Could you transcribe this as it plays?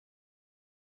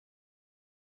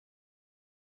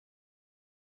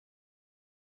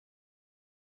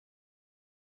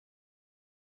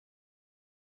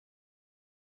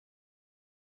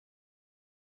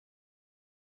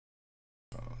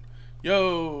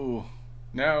Yo!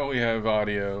 Now we have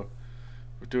audio.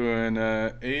 We're doing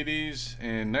 80s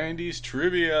and 90s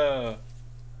trivia.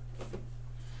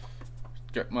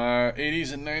 Got my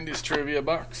 80s and 90s trivia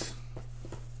box.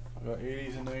 Got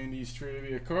 80s and 90s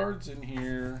trivia cards in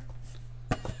here.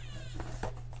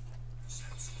 What's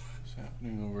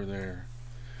happening over there?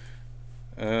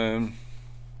 I'm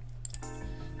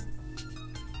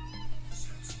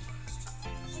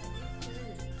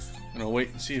gonna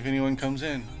wait and see if anyone comes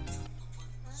in.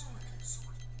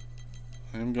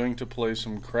 I'm going to play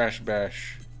some Crash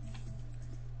Bash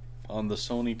on the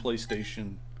Sony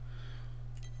PlayStation.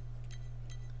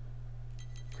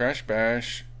 Crash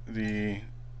Bash, the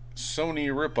Sony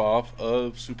ripoff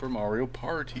of Super Mario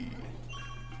Party.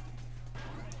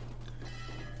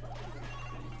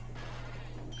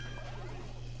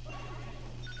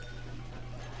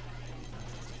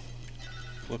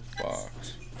 Flip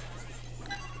box.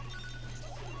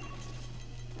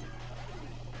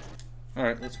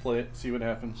 Alright, let's play it, see what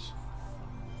happens.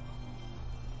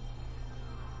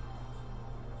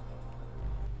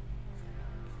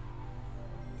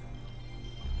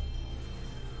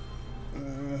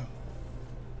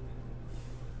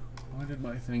 Why did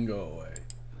my thing go away?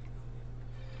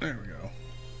 There we go.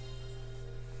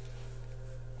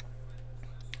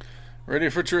 Ready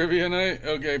for trivia night?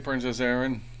 Okay, Princess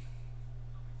Aaron.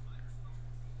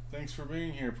 Thanks for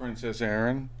being here, Princess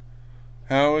Aaron.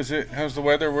 How is it? How's the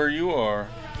weather where you are?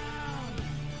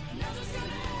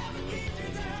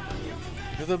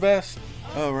 You're the best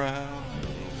around.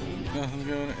 Nothing's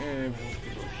gonna end.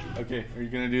 Okay, are you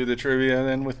gonna do the trivia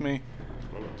then with me?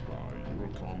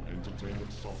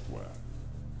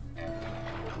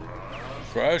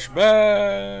 Crash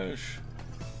Bash.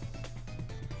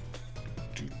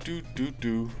 Do do do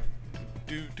do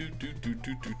do do do do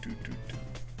do do do.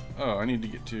 Oh, I need to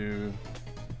get to.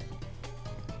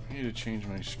 I need to change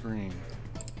my screen.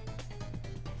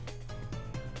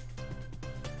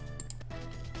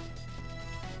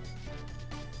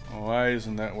 Why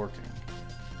isn't that working?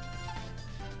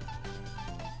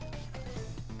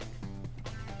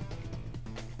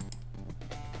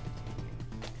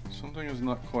 Something is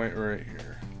not quite right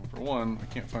here. For one, I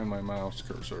can't find my mouse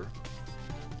cursor.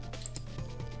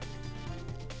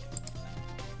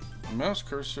 The mouse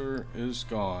cursor is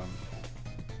gone.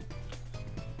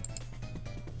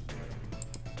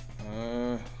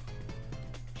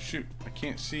 Shoot, I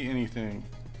can't see anything.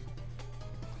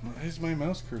 Why is my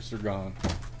mouse cursor gone?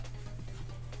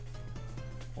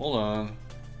 Hold on.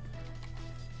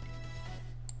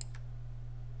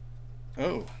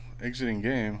 Oh, exiting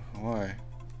game. Why?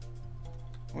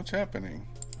 What's happening?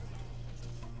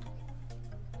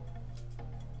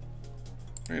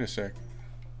 Wait a sec.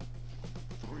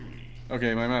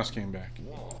 Okay, my mouse came back.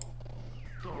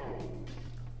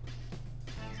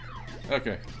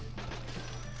 Okay.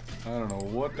 I don't know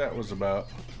what that was about.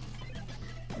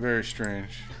 Very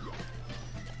strange.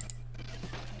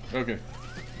 Okay,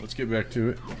 let's get back to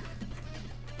it. Oh,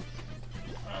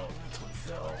 that's what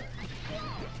fell.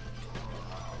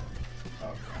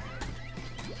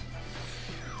 Okay.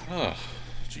 Oh,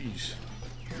 jeez.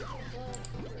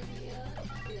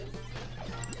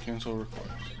 Cancel request.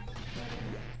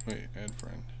 Wait, add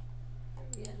friend.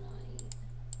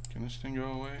 Can this thing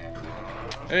go away?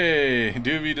 Hey,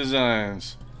 Doobie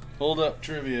Designs. Hold up,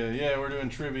 trivia. Yeah, we're doing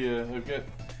trivia. I've got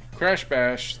Crash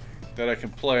Bash that I can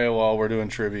play while we're doing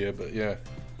trivia, but yeah,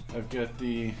 I've got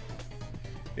the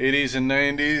 80s and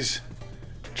 90s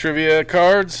trivia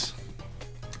cards.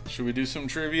 Should we do some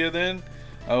trivia then?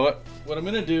 What I'm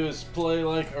gonna do is play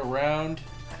like a round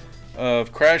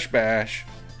of Crash Bash.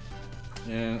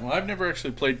 And well, I've never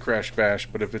actually played Crash Bash,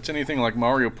 but if it's anything like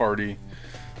Mario Party,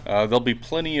 there'll be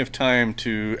plenty of time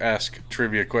to ask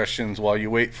trivia questions while you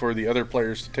wait for the other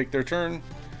players to take their turn.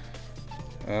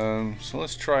 So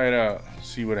let's try it out,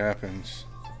 see what happens.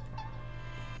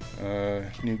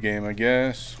 New game, I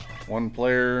guess. One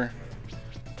player.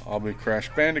 I'll be Crash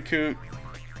Bandicoot.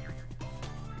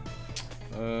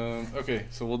 Okay,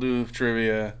 so we'll do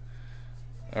trivia.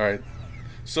 Alright.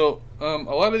 So, a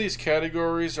lot of these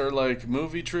categories are like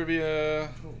movie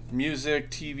trivia, music,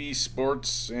 TV,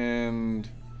 sports, and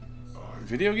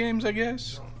video games, I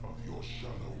guess.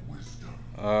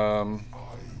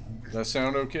 That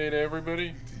sound okay to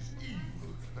everybody?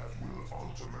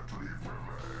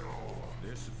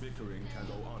 This bickering can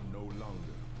go on no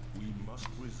longer. We must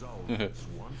resolve this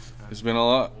once and It's been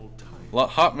a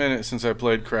hot minute since I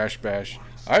played Crash Bash.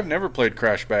 I've never played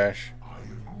Crash Bash.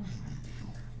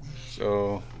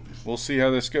 So we'll see how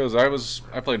this goes.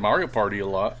 I played Mario Party a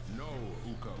lot. No,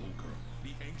 Uka Uka.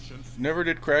 The ancients Never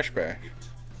did Crash Bash.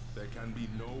 There can be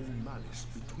no malice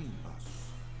between us.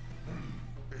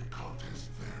 A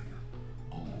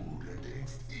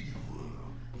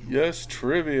Yes,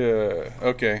 trivia.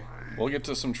 Okay, we'll get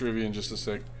to some trivia in just a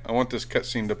sec. I want this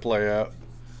cutscene to play out.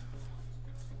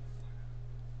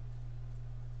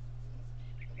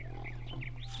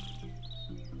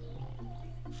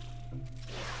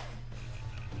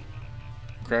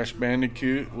 Crash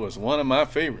Bandicoot was one of my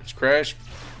favorites. Crash,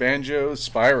 Banjo,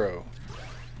 Spyro.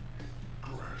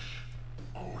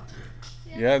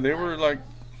 Yeah, they were like,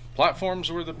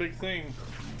 platforms were the big thing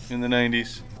in the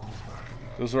 90s.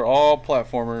 Those are all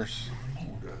platformers.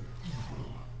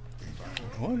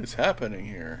 What is happening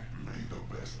here?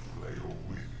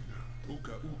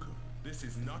 Uka Uka, this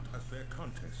is not a fair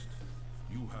contest.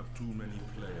 You have too many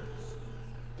players.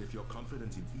 If your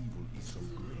confidence in evil is so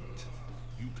great,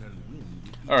 you can win.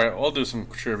 Alright, I'll do some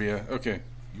trivia. Okay.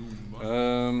 You must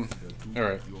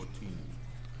Alright. your team.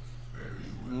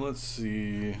 Let's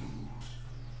see.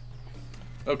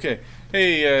 Okay.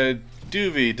 Hey,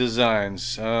 Doovy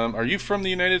Designs. Are you from the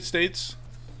United States?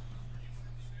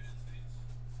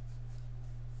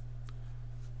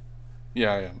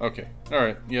 Yeah, I am. Okay.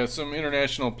 Alright. Yeah, some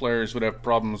international players would have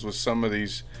problems with some of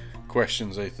these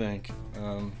questions, I think.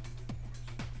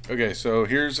 Okay, so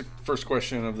here's the first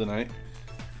question of the night.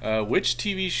 Which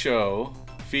TV show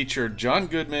featured John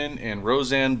Goodman and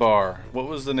Roseanne Barr? What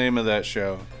was the name of that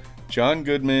show? John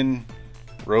Goodman,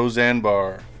 Roseanne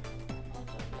Barr.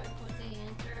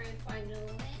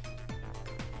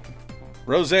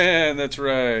 Roseanne, that's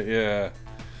right, yeah.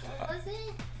 What was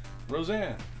it?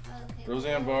 Roseanne. Okay.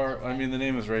 Roseanne Barr, I mean, the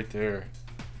name is right there.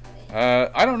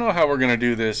 I don't know how we're going to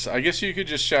do this. I guess you could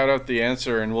just shout out the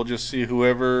answer and we'll just see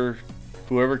whoever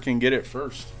can get it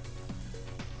first.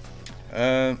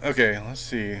 Okay, let's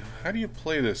see. How do you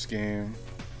play this game?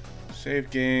 Save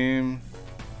game.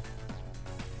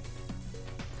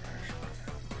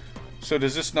 So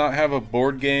does this not have a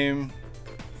board game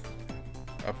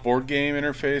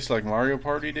interface like Mario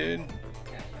Party did?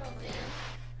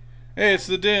 Hey, it's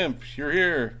the Dimp. You're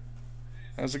here.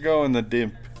 How's it going, the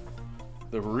Dimp?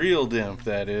 The real Dimp,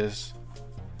 that is.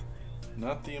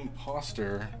 Not the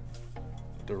imposter.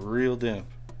 The real Dimp.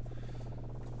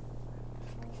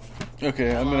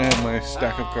 Okay, I'm gonna have my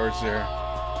stack of cards there.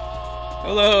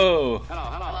 Hello!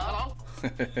 Hello.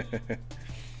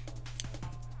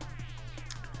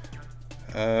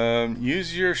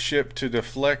 Use your ship to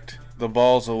deflect the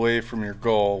balls away from your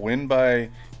goal. Win by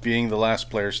being the last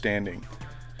player standing.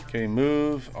 Okay,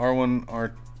 move R1,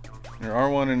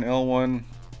 R1 and L1.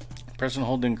 Press and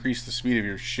hold to increase the speed of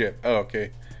your ship. Oh, okay.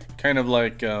 Kind of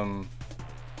like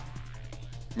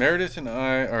Meredith and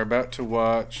I are about to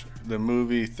watch the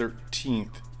movie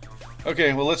 13th.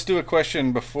 Okay, well, let's do a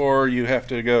question before you have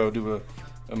to go do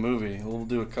a movie. We'll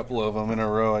do a couple of them in a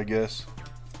row, I guess.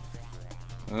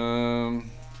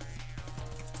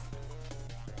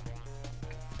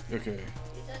 Okay.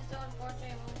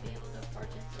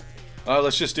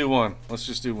 Let's just do one. Let's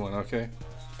just do one, okay?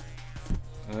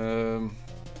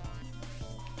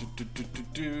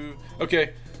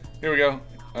 Okay, here we go.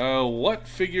 What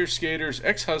figure skater's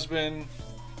ex-husband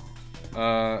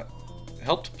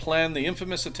helped plan the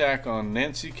infamous attack on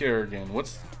Nancy Kerrigan?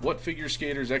 What figure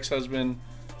skater's ex-husband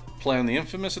planned the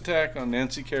infamous attack on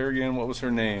Nancy Kerrigan? What was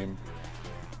her name?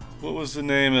 What was the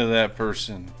name of that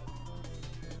person?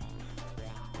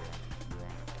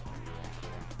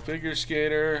 Figure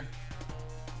skater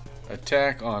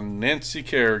attack on Nancy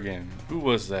Kerrigan. Who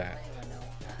was that?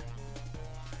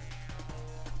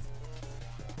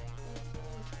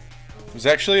 It was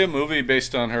actually a movie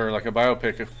based on her, like a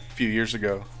biopic a few years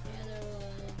ago.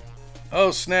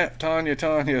 Oh snap,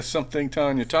 Tanya, something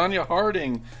Tanya. Tanya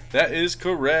Harding. That is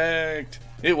correct.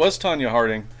 It was Tanya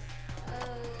Harding.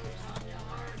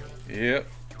 Yep.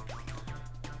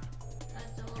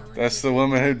 That's the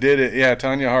woman who did it. Yeah,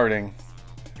 Tanya Harding.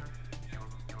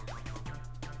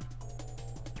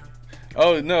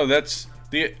 Oh no, that's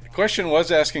the question was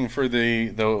asking for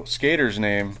the skater's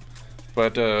name,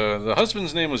 but the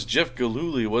husband's name was Jeff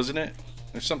Gillooly, wasn't it?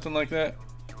 Or something like that.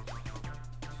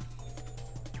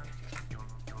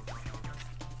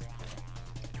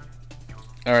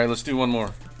 All right, let's do one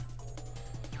more.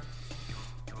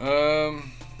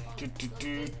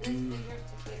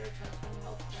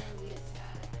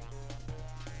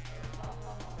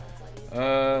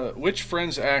 Which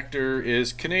Friends actor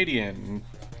is Canadian?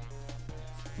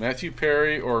 Matthew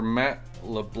Perry or Matt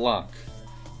LeBlanc?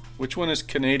 Which one is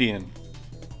Canadian?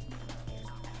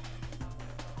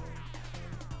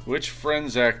 Which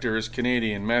Friends actor is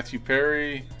Canadian? Matthew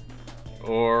Perry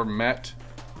or Matt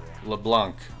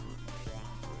LeBlanc?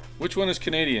 Which one is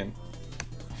Canadian?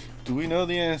 Do we know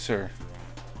the answer?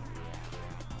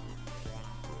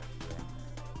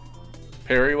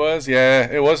 Perry was? Yeah,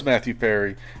 it was Matthew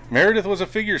Perry. Meredith was a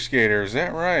figure skater. Is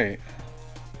that right?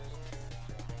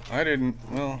 I didn't.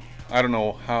 Well, I don't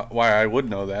know why I would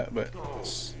know that, but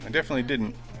I definitely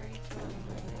didn't.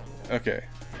 Okay.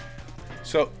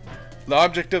 So, the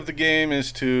object of the game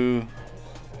is to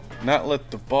not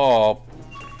let the ball.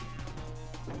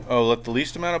 Oh, let the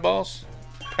least amount of balls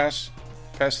pass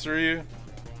through you.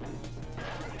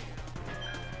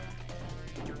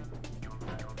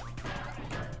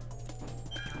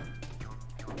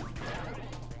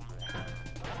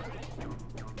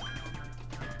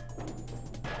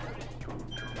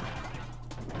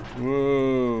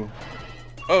 Whoa.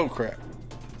 Oh, crap.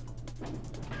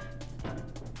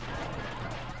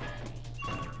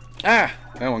 Ah!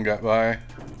 That one got by.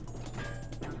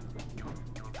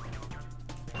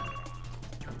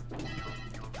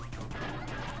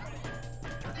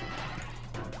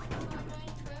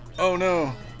 Oh,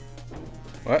 no.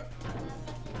 What?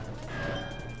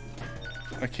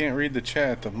 I can't read the chat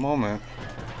at the moment.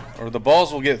 Or the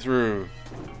balls will get through.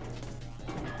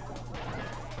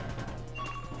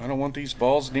 I don't want these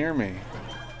balls near me.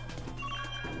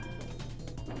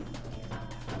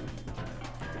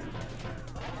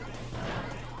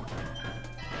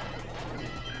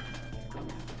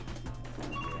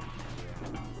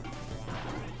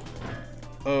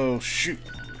 Oh, shoot.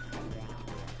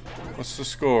 What's the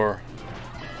score?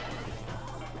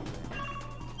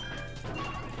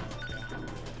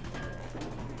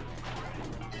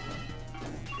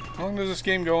 How long does this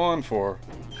game go on for?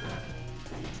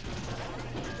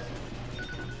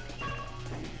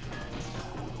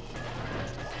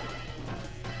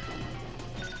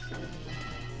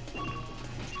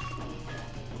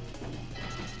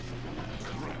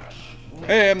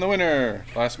 Hey, I'm the winner!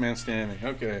 Last man standing.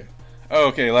 Okay. Oh,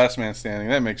 okay, last man standing.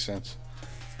 That makes sense.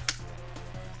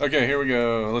 Okay, here we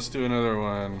go. Let's do another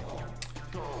one.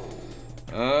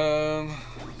 Oh,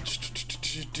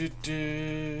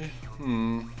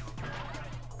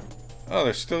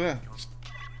 they're still there.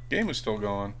 Game is still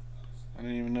going. I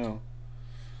didn't even know.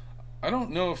 I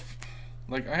don't know if,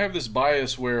 like, I have this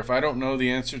bias where if I don't know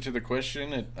the answer to the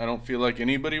question, I don't feel like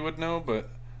anybody would know,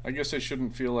 but I guess I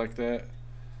shouldn't feel like that.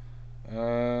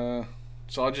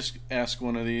 So I'll just ask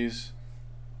one of these.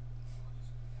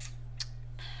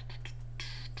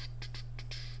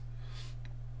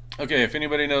 Okay, if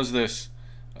anybody knows this,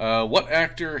 what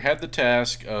actor had the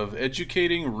task of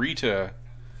educating Rita?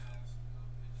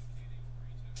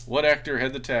 What actor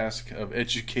had the task of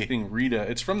educating Rita?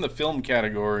 It's from the film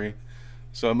category,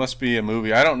 so it must be a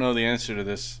movie. I don't know the answer to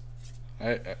this.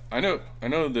 I know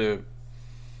the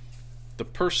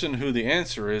person who the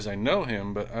answer is. I know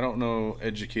him, but I don't know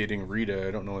educating Rita. I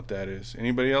don't know what that is.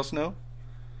 Anybody else know?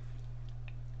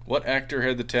 What actor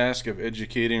had the task of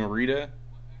educating Rita?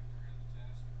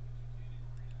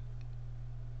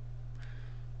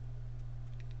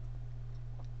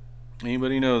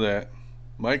 Anybody know that?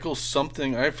 Michael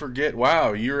something, I forget.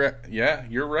 Wow, yeah,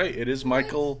 you're right. It is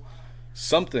Michael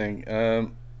something.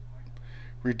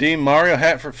 Redeem Mario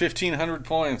hat for 1,500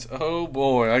 points. Oh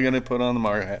boy, I'm gonna put on the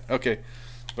Mario hat. Okay,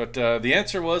 but the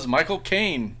answer was Michael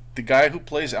Caine, the guy who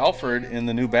plays Alfred in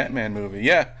the new Batman movie.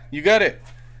 Yeah, you got it.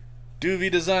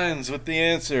 Doovie Designs with the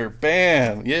answer.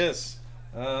 Bam. Yes.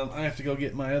 I have to go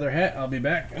get my other hat. I'll be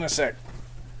back in a sec.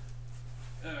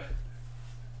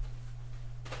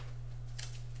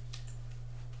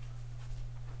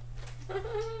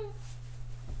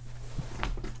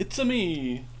 It's-a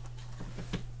me.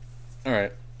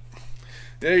 Alright.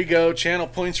 There you go. Channel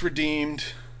points redeemed.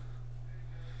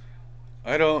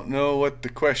 I don't know what the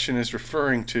question is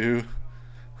referring to.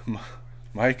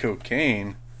 Michael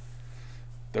Caine.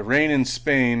 The rain in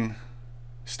Spain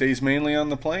stays mainly on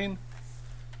the plane?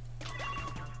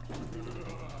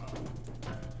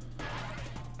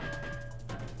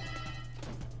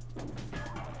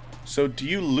 So do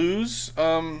you lose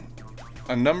a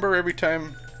number every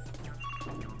time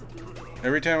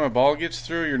a ball gets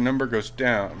through, your number goes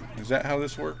down? Is that how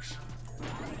this works?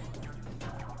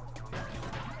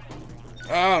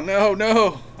 Oh, no,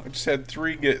 no! I just had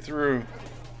 3 get through.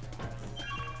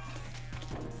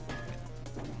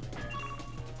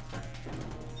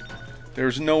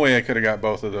 There's no way I could have got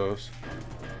both of those.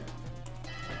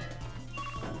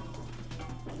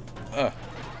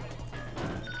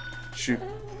 Shoot.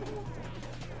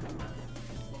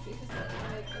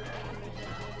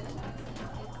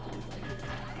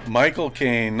 Michael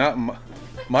Caine, not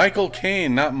Michael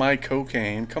Caine, not my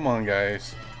cocaine. Come on,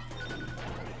 guys.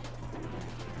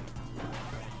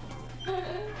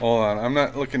 Hold on, I'm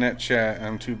not looking at chat.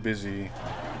 I'm too busy.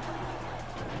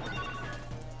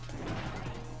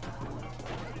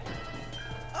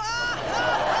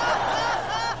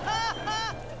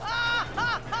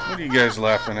 What are you guys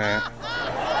laughing at?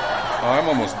 Oh, I'm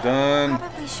almost done.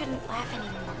 Probably shouldn't laugh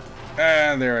anymore.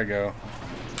 Ah, there I go.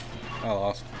 I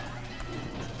lost.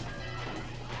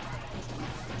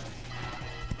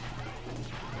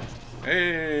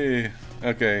 Hey!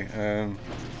 Okay,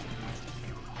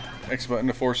 X button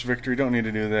to force victory. Don't need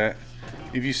to do that.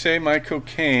 If you say my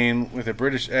cocaine with a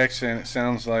British accent, it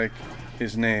sounds like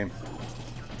his name.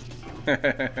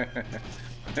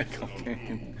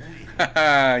 Cocaine.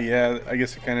 Haha, yeah, I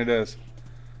guess it kind of does.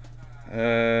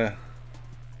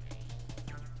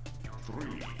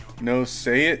 No,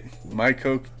 say it.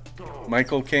 Michael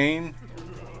Caine.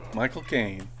 Michael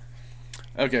Caine.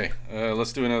 Okay,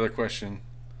 let's do another question.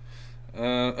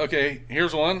 Okay,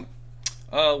 here's one.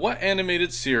 What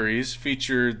animated series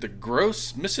featured the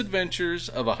gross misadventures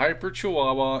of a hyper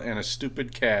chihuahua and a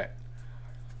stupid cat?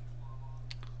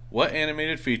 What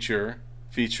animated feature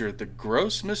featured the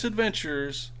gross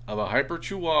misadventures of a hyper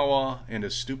chihuahua and a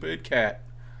stupid cat?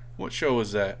 What show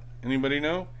was that? Anybody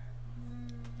know?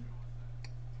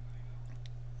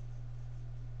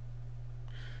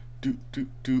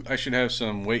 I should have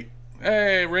some weight.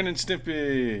 Hey, Ren and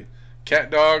Stimpy. Cat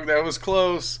dog, that was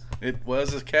close. It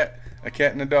was a cat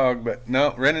and a dog, but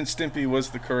no, Ren and Stimpy was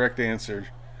the correct answer.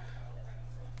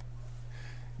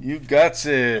 You got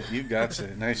it. You got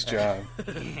it. Nice job.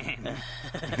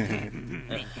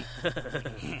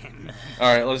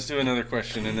 All right, let's do another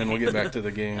question, and then we'll get back to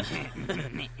the game.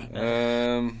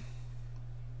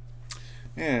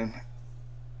 Man.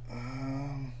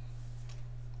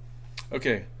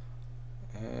 Okay.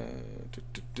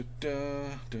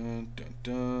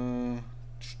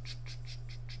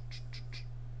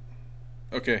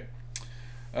 Okay.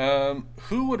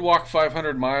 Who would walk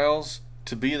 500 miles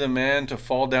to be the man to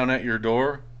fall down at your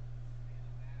door?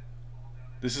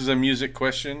 This is a music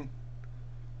question.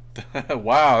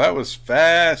 Wow, that was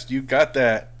fast. You got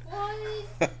that.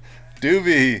 What?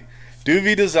 Doobie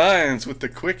Designs with the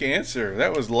quick answer.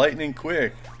 That was lightning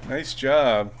quick. Nice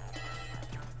job.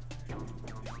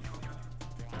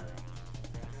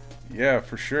 Yeah,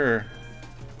 for sure.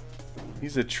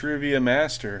 He's a trivia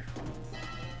master.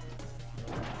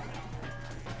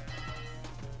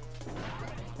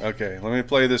 Okay, let me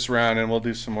play this round and we'll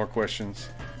do some more questions.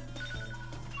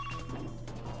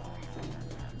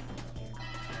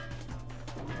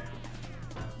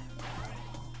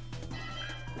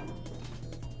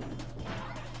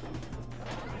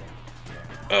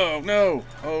 Oh, no!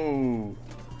 Oh.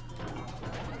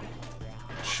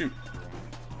 Shoot.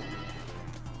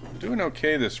 Doing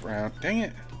okay this round. Dang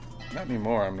it. Not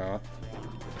anymore, I'm not.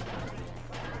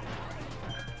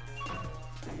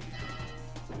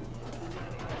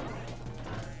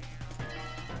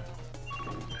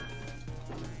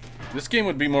 This game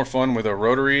would be more fun with a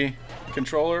rotary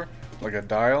controller, like a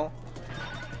dial.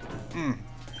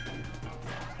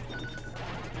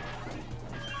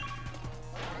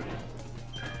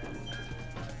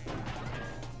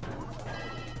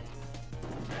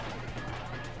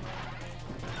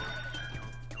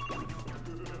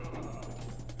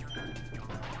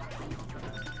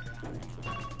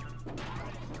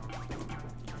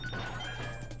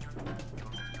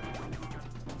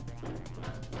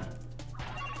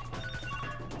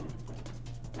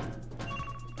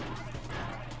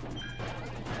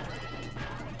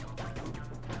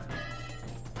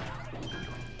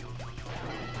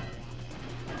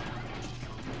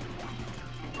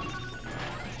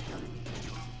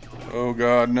 Oh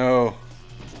God, no.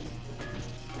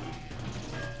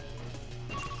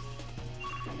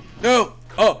 No!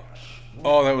 Oh!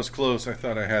 Oh, that was close. I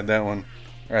thought I had that one.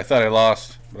 Or I thought I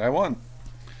lost, but I won.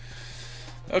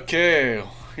 Okay,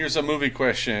 here's a movie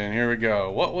question. Here we go.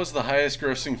 What was the highest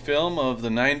grossing film of the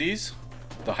 90s?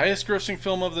 The highest grossing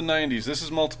film of the 90s. This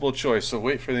is multiple choice, so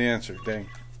wait for the answer. Dang.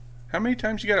 How many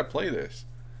times you gotta play this?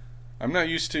 I'm not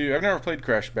used to... I've never played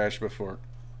Crash Bash before.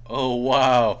 Oh,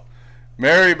 wow.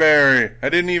 Mary Berry. I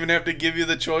didn't even have to give you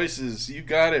the choices. You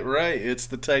got it right. It's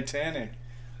the Titanic.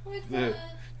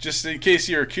 Just in case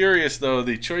you're curious, though,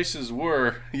 the choices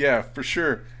were... Yeah, for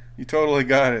sure. You totally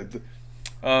got it.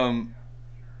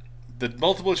 The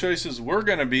multiple choices were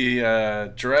going to be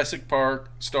Jurassic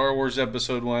Park, Star Wars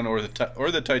Episode 1, or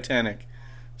the Titanic.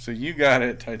 So you got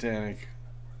it, Titanic.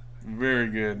 Very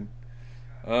good.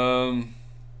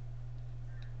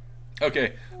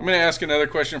 Okay, I'm going to ask another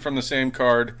question from the same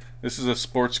card. This is a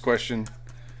sports question.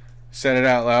 Said it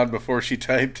out loud before she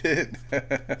typed it.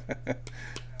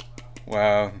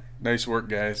 Wow, nice work,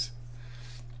 guys.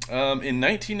 In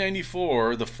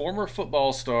 1994, the former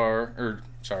football star,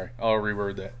 I'll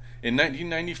reword that. In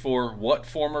 1994, what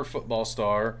former football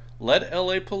star led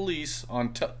LA police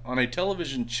on a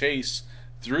television chase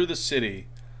through the city?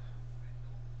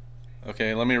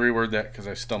 Okay, let me reword that because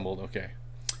I stumbled. Okay.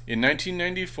 In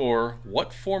 1994,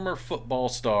 what former football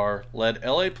star led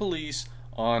LA police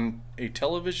on a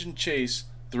television chase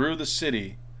through the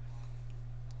city?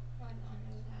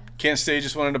 Can't stay,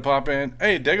 just wanted to pop in.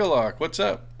 Hey, Degalock, what's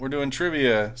up? We're doing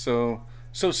trivia. So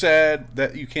sad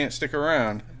that you can't stick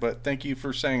around, but thank you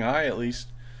for saying hi at least.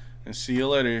 And see you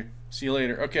later. See you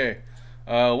later. Okay.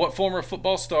 What former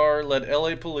football star led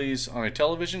LA police on a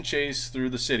television chase through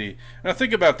the city? Now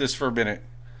think about this for a minute.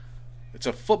 It's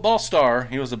a football star.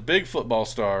 He was a big football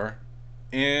star,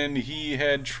 and he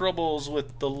had troubles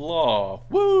with the law.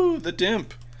 Woo, the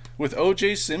dimp with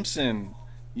O.J. Simpson.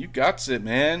 You got it,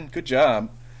 man. Good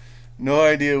job. No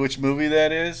idea which movie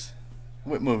that is.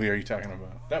 What movie are you talking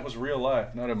about? That was real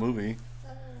life, not a movie.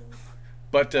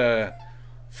 But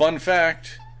fun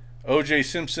fact, O.J.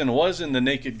 Simpson was in the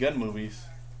Naked Gun movies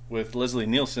with Leslie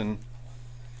Nielsen.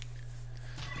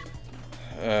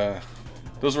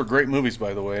 Those were great movies,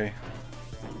 by the way.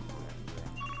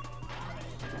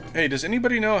 Hey, does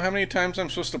anybody know how many times I'm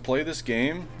supposed to play this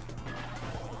game?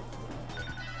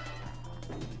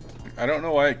 I don't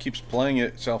know why it keeps playing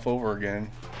itself over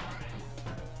again.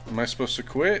 Am I supposed to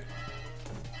quit?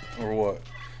 Or what?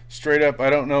 Straight up, I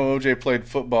don't know OJ played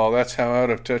football. That's how out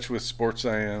of touch with sports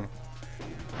I am.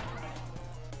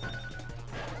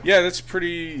 Yeah, that's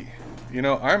pretty... You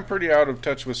know, I'm pretty out of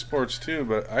touch with sports too,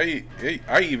 but I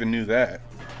even knew that.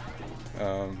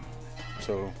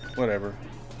 So, whatever.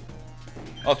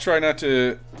 I'll try not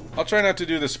to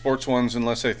do the sports ones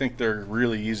unless I think they're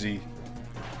really easy.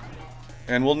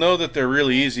 And we'll know that they're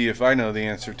really easy if I know the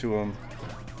answer to them.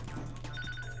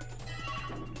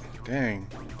 Dang.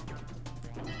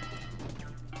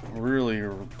 Really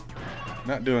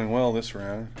not doing well this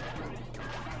round.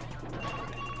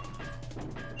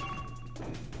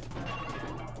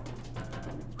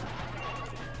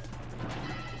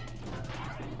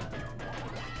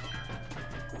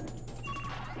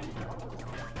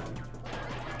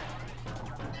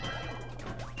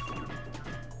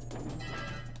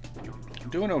 I'm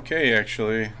doing okay,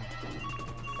 actually.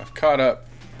 I've caught up.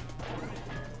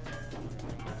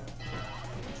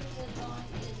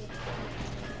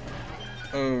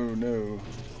 Oh no.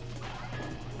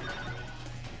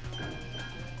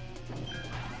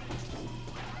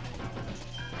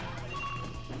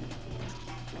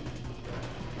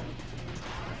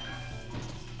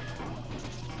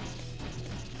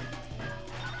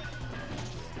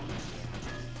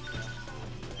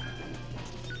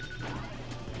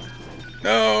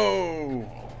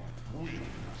 No!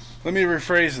 Let me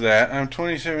rephrase that. I'm a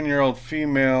 27-year-old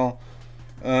female,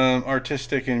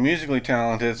 artistic and musically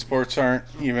talented. Sports aren't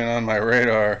even on my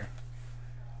radar.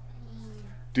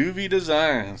 Doovie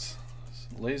Designs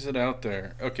lays it out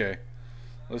there. Okay,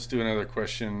 let's do another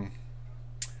question.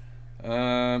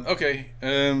 So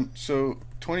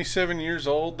 27 years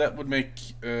old, that would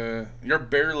make you're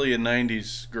barely a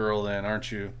 90s girl then,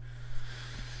 aren't you?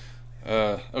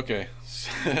 Okay.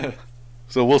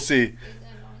 So we'll see.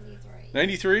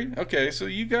 93? Okay, so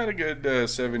you got a good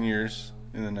 7 years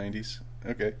in the 90s.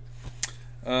 Okay.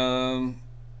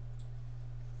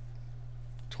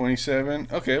 27.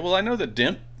 Okay, well I know that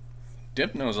Dimp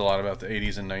knows a lot about the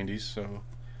 80s and 90s, so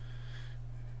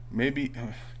maybe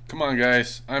come on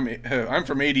guys. I'm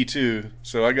from 82,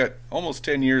 so I got almost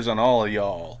 10 years on all of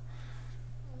y'all.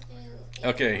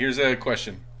 Okay, here's a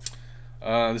question.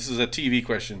 This is a TV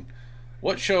question.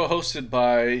 What show hosted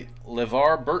by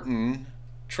LeVar Burton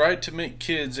tried to make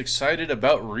kids excited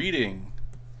about reading?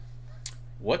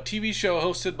 What TV show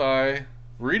hosted by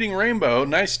Reading Rainbow?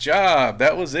 Nice job.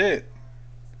 That was it.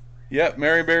 Yep,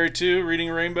 Mary Berry 2, Reading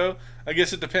Rainbow. I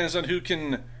guess it depends on who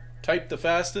can type the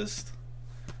fastest.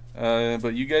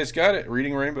 But you guys got it.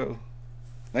 Reading Rainbow.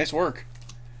 Nice work.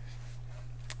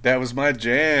 That was my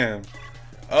jam.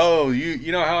 Oh,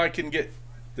 you know how I can get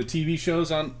the TV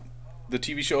shows on the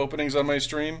TV show openings on my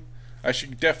stream? I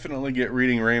should definitely get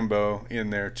Reading Rainbow in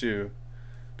there too.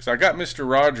 Because I got Mr.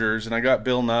 Rogers and I got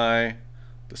Bill Nye,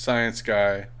 the science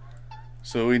guy.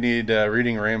 So we need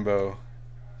Reading Rainbow.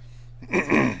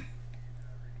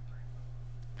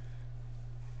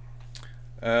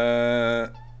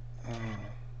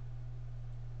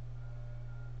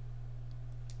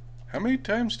 How many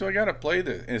times do I gotta play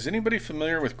this? Is anybody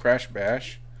familiar with Crash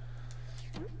Bash?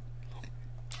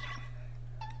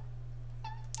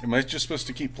 Am I just supposed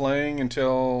to keep playing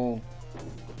until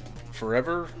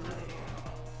forever?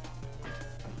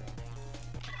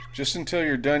 Just until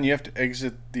you're done, you have to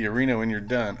exit the arena when you're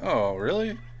done. Oh,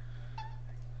 really?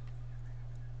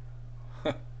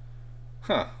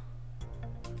 Huh.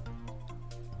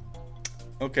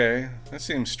 Okay, that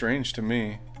seems strange to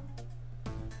me.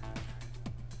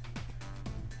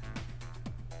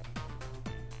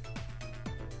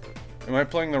 Am I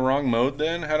playing the wrong mode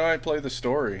then? How do I play the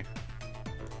story?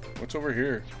 What's over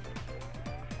here?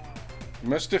 You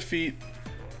must defeat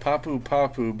Papu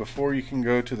Papu before you can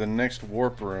go to the next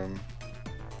warp room.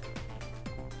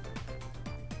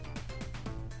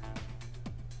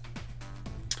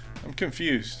 I'm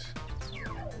confused.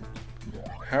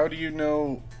 How do you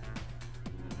know?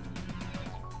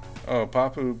 Oh,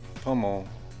 Papu Pummel.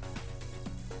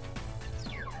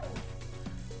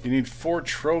 You need 4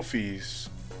 trophies.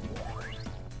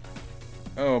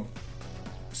 Oh,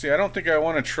 see, I don't think I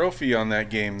want a trophy on that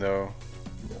game, though.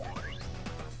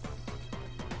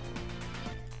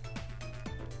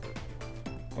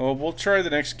 Well, we'll try the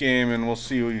next game and we'll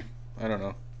see. I don't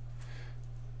know.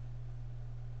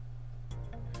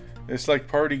 It's like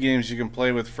party games you can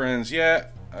play with friends. Yeah,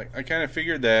 I kind of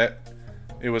figured that.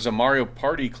 It was a Mario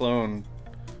Party clone.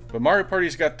 But Mario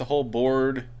Party's got the whole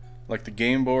board, like the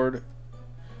game board.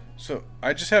 So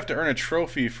I just have to earn a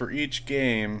trophy for each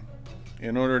game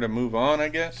in order to move on, I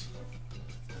guess.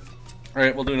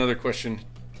 Alright, we'll do another question.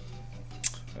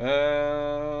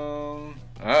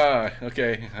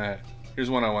 Okay. Here's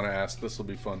one I want to ask. This will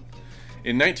be fun.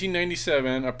 In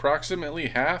 1997, approximately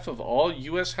half of all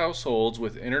U.S. households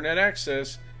with internet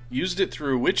access used it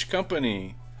through which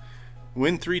company?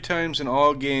 Win 3 times in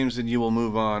all games and you will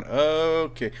move on.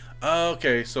 Okay.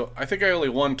 Okay, so I think I only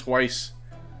won twice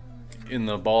in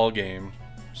the ball game.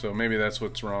 So maybe that's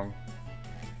what's wrong.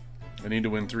 I need to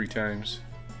win 3 times.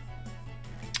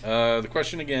 The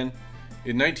question again.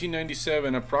 In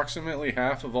 1997, approximately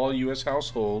half of all U.S.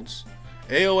 households...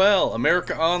 AOL,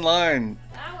 America Online.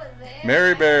 That was it.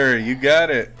 Maryberry, you got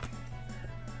it.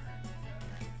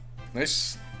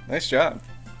 Nice job.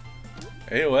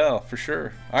 AOL, for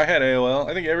sure. I had AOL.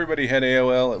 I think everybody had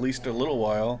AOL at least a little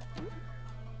while.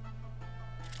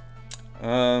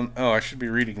 Oh, I should be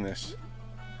reading this.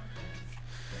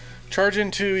 Charge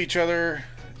into each other,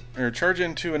 or charge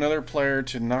into another player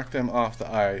to knock them off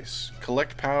the ice.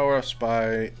 Collect power-ups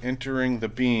by entering the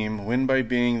beam. Win by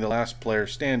being the last player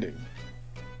standing.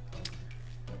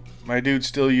 My dude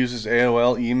still uses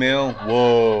AOL email?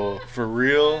 Whoa, for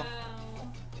real?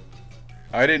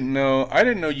 I didn't know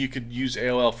you could use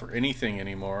AOL for anything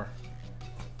anymore.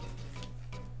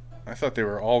 I thought they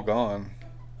were all gone.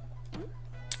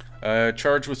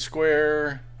 Charge with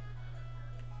square.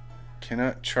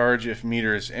 Cannot charge if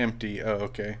meter is empty. Oh,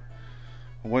 okay.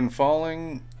 When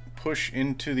falling, push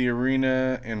into the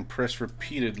arena and press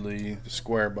repeatedly the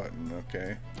square button.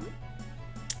 Okay.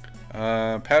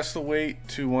 Pass the weight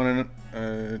to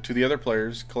to the other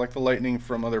players. Collect the lightning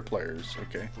from other players.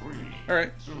 Okay. All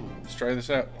right. Let's try this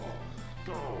out.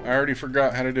 I already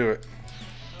forgot how to do it.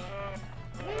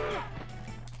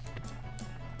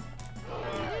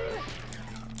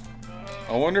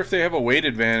 I wonder if they have a weight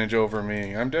advantage over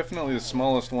me. I'm definitely the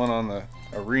smallest one on the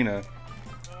arena.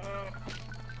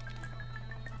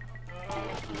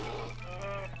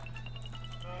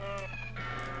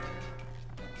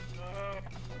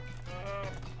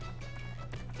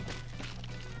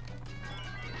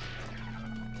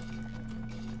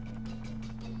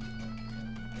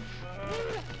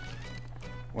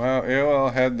 Wow,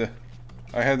 AOL had the...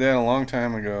 I had that a long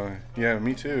time ago. Yeah,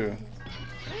 me too.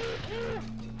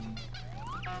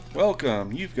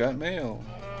 Welcome, you've got mail.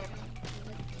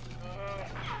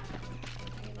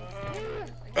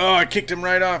 Oh, I kicked him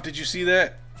right off. Did you see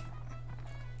that?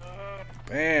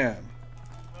 Bam.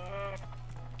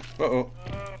 Uh-oh.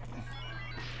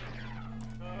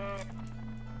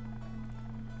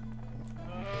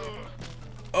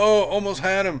 Oh, almost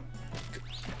had him.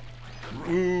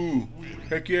 Ooh,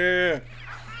 heck yeah.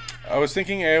 I was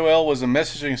thinking AOL was a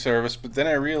messaging service, but then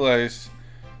I realized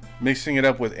mixing it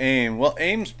up with AIM. Well,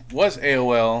 AIM was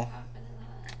AOL.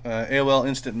 AOL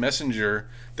Instant Messenger.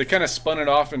 They kind of spun it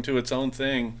off into its own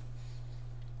thing.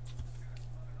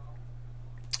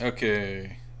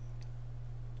 Okay.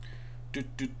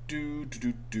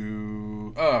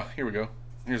 Ah, here we go.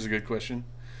 Here's a good question.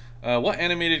 What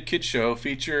animated kid show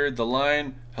featured the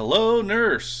line, "Hello,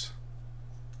 nurse"?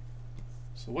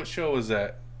 So what show was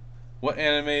that? What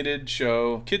animated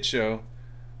show, kid show,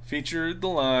 featured the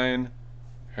line,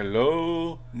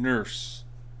 "Hello, nurse"?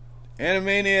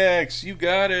 Animaniacs, you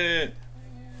got it.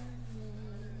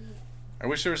 I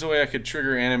wish there was a way I could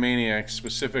trigger Animaniacs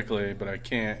specifically, but I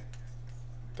can't.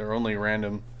 They're only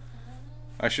random.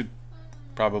 I should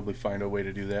probably find a way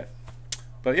to do that.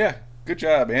 But yeah, good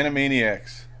job,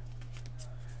 Animaniacs.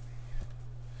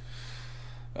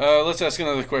 Let's ask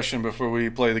another question before we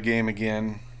play the game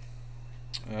again.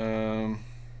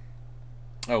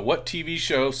 What TV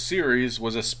show series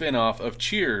was a spin-off of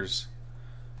Cheers?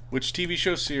 Which TV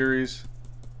show series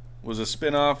was a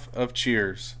spin-off of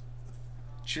Cheers?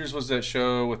 Cheers was that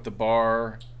show with the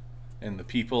bar and the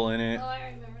people in it. Oh,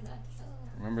 I remember that show.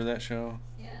 Remember that show?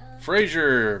 Yeah.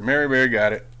 Frasier. Mary Bear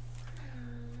got it.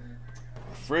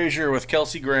 Frasier with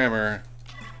Kelsey Grammer.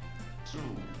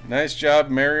 Nice job,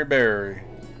 Mary Berry.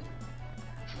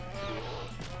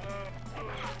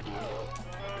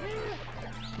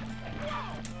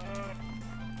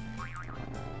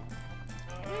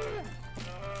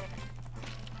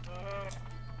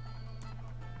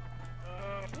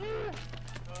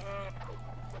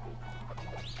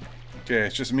 Okay,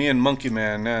 it's just me and Monkey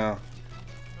Man now.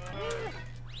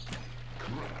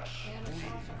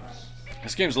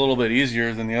 This game's a little bit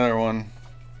easier than the other one.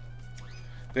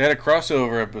 They had a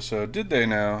crossover episode, did they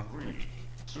now?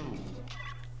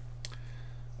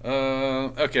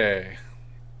 Okay.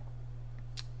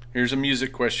 Here's a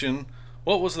music question.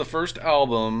 What was the first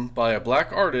album by a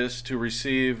black artist to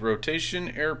receive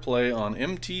rotation airplay on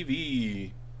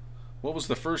MTV? What was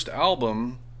the first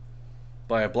album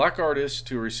by a black artist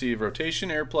to receive rotation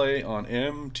airplay on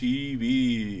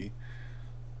MTV?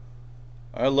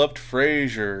 I loved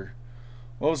Frasier.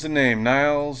 What was the name?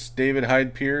 Niles David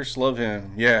Hyde Pierce. Love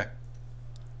him. Yeah.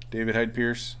 David Hyde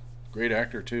Pierce. Great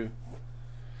actor, too.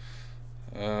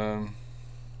 It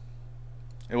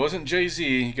wasn't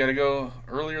Jay-Z. You got to go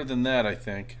earlier than that, I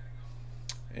think.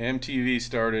 MTV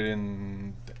started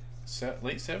in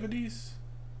late 70s?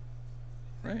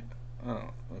 Right?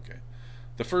 Oh, okay.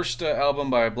 The first album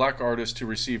by a black artist to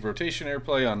receive rotation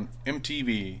airplay on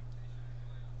MTV.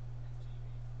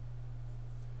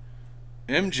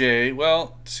 MJ,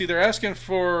 well, see, they're asking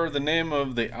for the name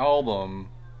of the album,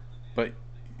 but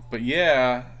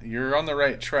yeah, you're on the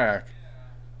right track.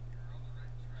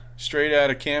 Straight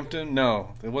Outta Campton?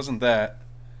 No, it wasn't that.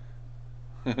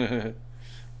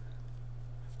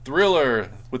 Thriller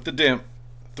with the Dimp.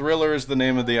 Thriller is the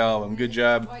name of the album. Good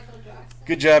job.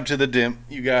 Good job to the Dimp.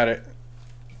 You got it.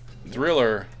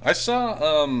 Thriller. I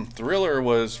saw Thriller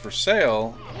was for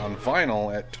sale on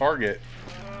vinyl at Target.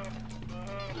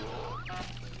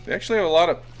 They actually have a lot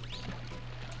of...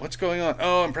 What's going on?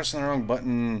 Oh, I'm pressing the wrong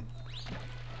button.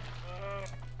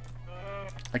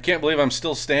 I can't believe I'm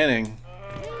still standing.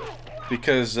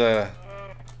 Because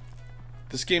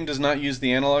this game does not use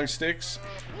the analog sticks.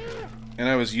 And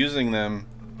I was using them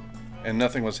and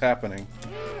nothing was happening.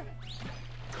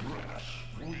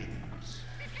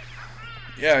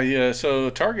 Yeah,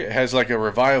 so Target has like a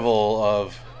revival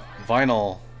of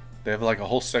vinyl. They have like a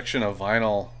whole section of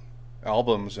vinyl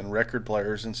albums and record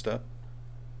players and stuff.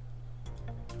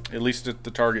 At least at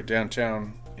the Target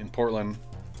downtown in Portland.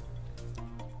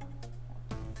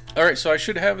 Alright, so I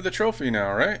should have the trophy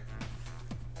now, right?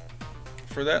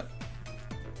 For that?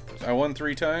 I won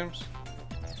 3 times?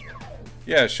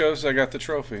 Yeah, it shows I got the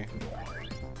trophy.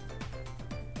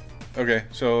 Okay,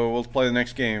 so we'll play the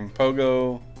next game.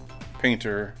 Pogo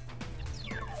Painter.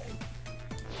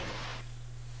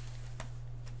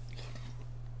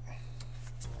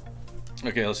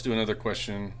 Okay, let's do another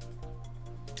question.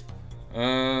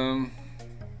 Do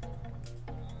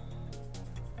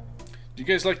you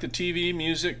guys like the TV,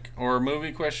 music, or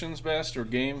movie questions best, or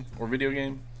game, or video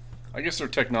game? I guess they're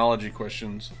technology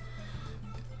questions.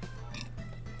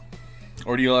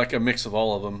 Or do you like a mix of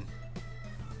all of them?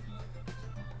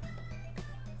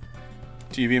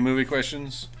 TV and movie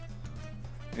questions?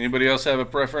 Anybody else have a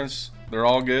preference? They're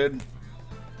all good?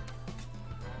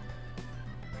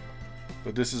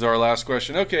 But this is our last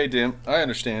question. Okay, Dim, I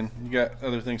understand. You got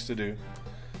other things to do.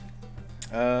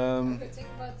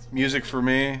 Music for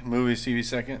me, movies, TV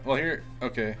second. Well, here,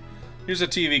 okay. Here's a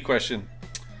TV question.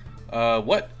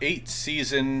 What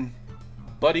 8-season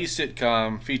buddy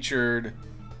sitcom featured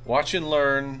Watch and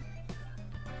Learn...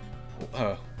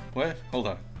 what? Hold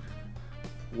on.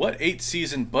 What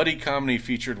 8-season buddy comedy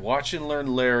featured Watch and Learn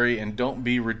Larry and Don't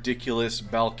Be Ridiculous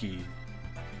Balky?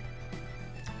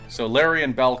 So Larry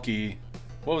and Balky,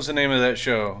 what was the name of that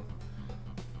show?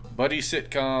 Buddy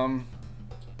sitcom,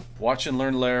 Watch and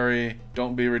Learn Larry,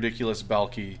 Don't Be Ridiculous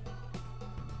Balky.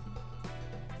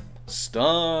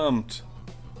 Stumped.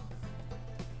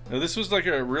 Now this was like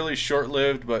a really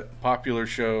short-lived but popular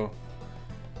show.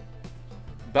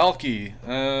 Balky.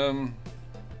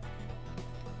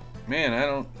 Man,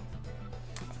 I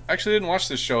actually didn't watch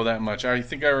this show that much. I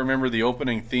think I remember the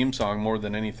opening theme song more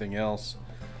than anything else.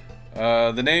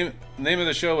 The name of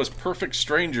the show was Perfect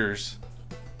Strangers.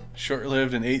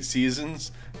 Short-lived in 8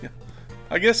 seasons. Yeah.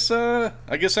 I guess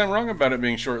I'm wrong about it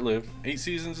being short-lived. 8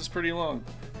 seasons is pretty long.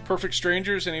 Perfect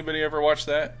Strangers. Anybody ever watch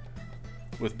that?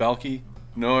 With Balky?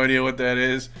 No idea what that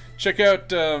is. Check out.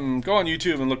 Go on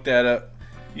YouTube and look that up.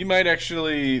 You might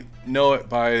actually know it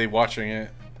by watching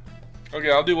it. Okay,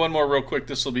 I'll do one more real quick.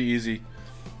 This will be easy.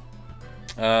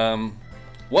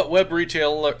 What web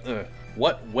retailer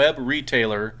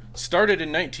started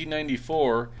in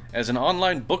 1994 as an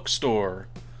online bookstore?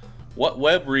 What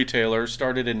web retailer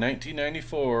started in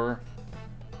 1994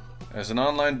 as an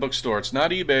online bookstore? It's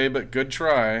not eBay, but good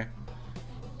try.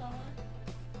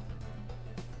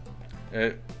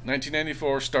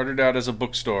 1994 started out as a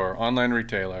bookstore, online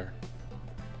retailer.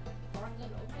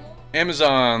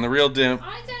 Amazon, the real dimp,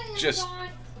 just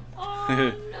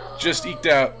just eked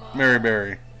out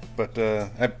Maryberry, but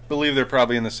I believe they're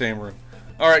probably in the same room.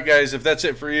 All right, guys, if that's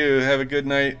it for you, have a good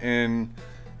night, and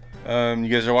you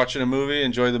guys are watching a movie.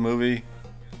 Enjoy the movie.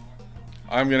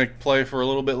 I'm gonna play for a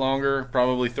little bit longer,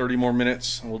 probably 30 more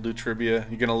minutes. We'll do trivia.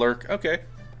 You gonna lurk? Okay,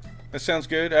 that sounds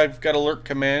good. I've got a lurk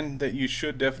command that you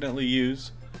should definitely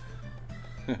use.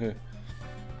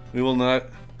 We will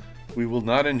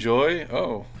not enjoy.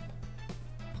 Oh,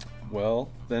 well,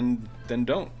 then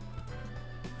don't.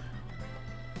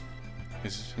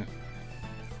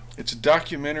 It's a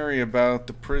documentary about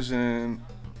the prison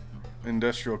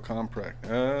industrial complex.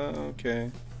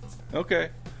 Okay.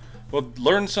 Well,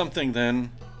 learn something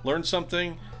then. Learn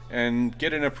something and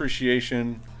get an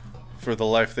appreciation for the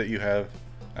life that you have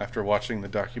after watching the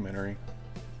documentary.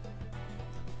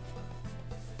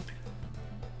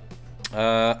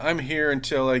 I'm here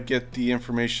until I get the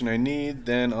information I need.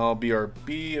 Then I'll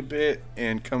BRB a bit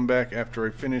and come back after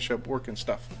I finish up work and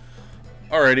stuff.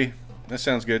 Alrighty, that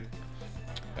sounds good.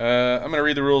 I'm going to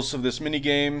read the rules of this mini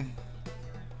game,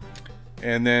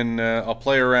 and then I'll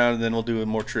play around, and then we'll do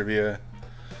more trivia.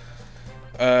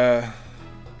 Hey,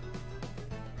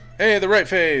 the right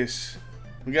face.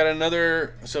 We got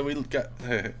another. So we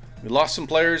lost some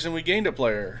players and we gained a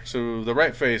player. So the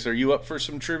right face, are you up for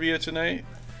some trivia tonight?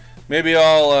 Maybe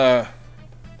I'll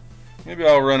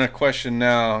run a question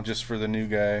now just for the new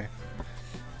guy.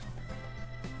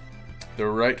 The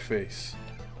right face.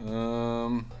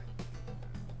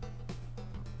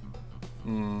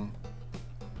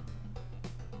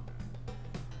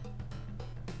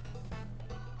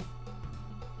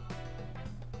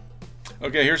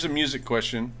 Okay, here's a music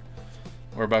question.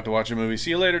 We're about to watch a movie.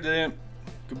 See you later, Dimp.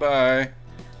 Goodbye.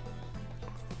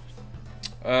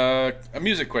 A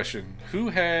music question. Who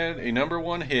had a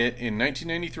 #1 hit in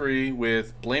 1993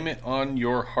 with Blame It On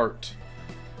Your Heart?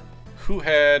 Who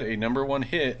had a #1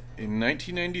 hit in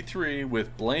 1993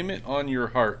 with Blame It On Your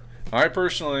Heart? I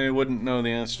personally wouldn't know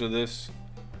the answer to this,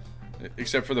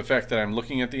 except for the fact that I'm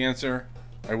looking at the answer.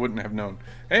 I wouldn't have known.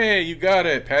 Hey, you got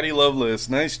it, Patty Loveless.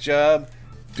 Nice job,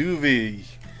 Doovie.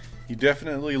 You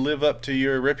definitely live up to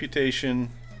your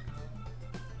reputation.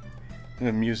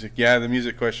 The music, yeah, the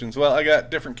music questions. Well, I got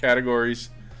different categories.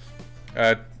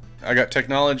 I got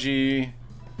technology,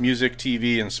 music,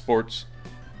 TV, and sports.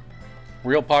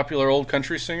 Real popular old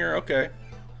country singer. Okay.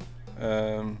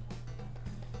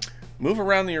 Move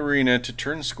around the arena to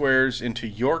turn squares into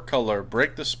your color.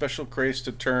 Break the special craze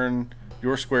to turn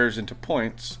your squares into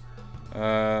points.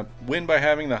 Win by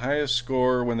having the highest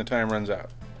score when the time runs out.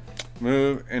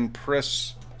 Move and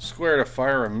press square to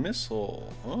fire a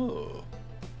missile. Oh.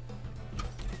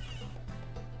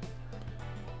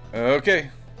 Okay.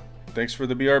 Thanks for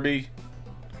the BRB.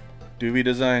 Doobie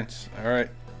Designs. Alright.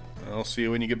 I'll see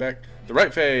you when you get back. The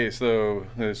right face, though,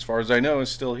 as far as I know, is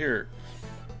still here.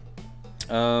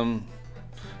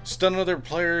 Stun other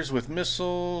players with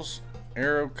missiles.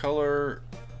 Arrow color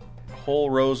whole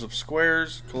rows of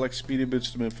squares. Collect speedy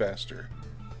boots to move faster.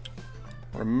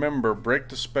 Remember, break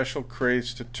the special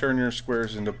crates to turn your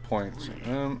squares into points.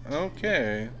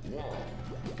 Okay.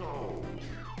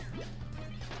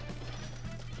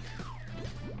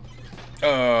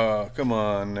 Oh, come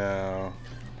on now.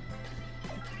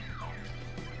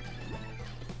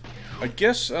 I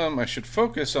guess I should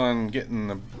focus on getting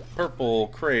the purple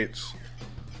crates,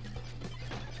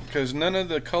 because none of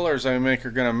the colors I make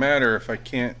are gonna matter if I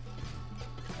can't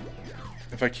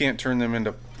turn them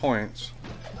into points.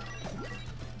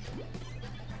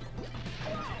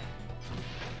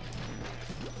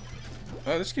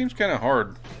 This game's kind of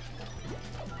hard.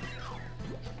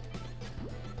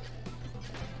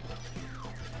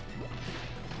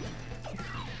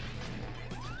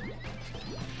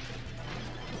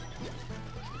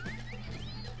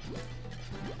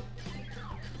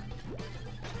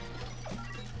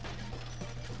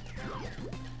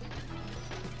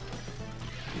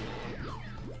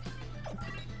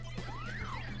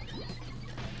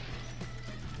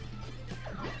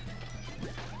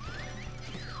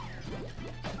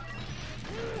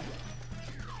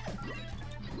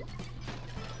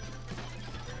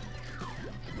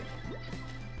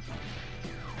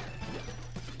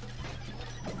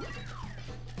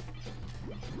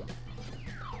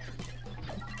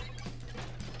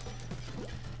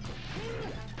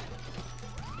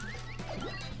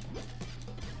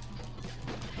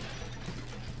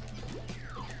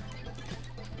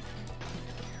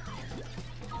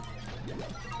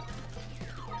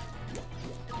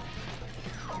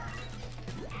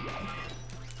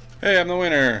 Hey, I'm the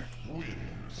winner.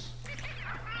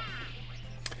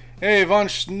 Hey, Von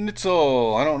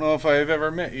Schnitzel. I don't know if I've ever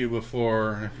met you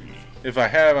before. If I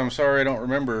have, I'm sorry I don't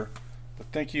remember. But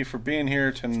thank you for being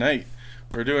here tonight.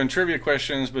 We're doing trivia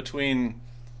questions between,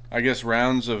 I guess,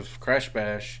 rounds of Crash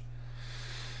Bash.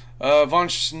 Von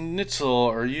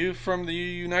Schnitzel, are you from the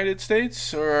United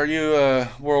States or are you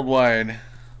worldwide?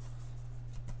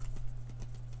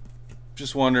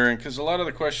 Just wondering, because a lot of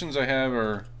the questions I have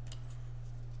are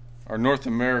North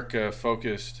America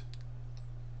focused.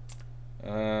 Okay,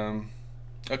 I'm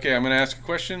going to ask a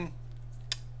question.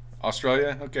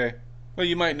 Australia? Okay. Well,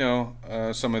 you might know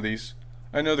some of these.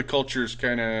 I know the cultures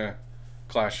kind of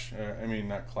clash. I mean,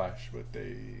 not clash, but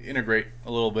they integrate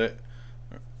a little bit.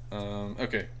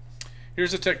 Okay.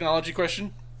 Here's a technology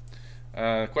question.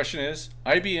 Question is,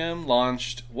 IBM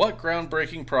launched what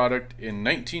groundbreaking product in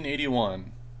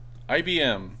 1981?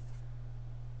 IBM.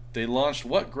 They launched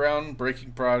what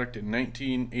groundbreaking product in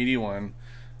 1981?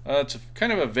 It's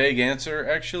kind of a vague answer,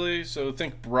 actually, so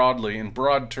think broadly, in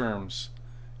broad terms.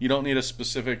 You don't need a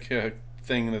specific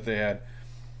thing that they had.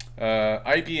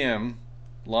 IBM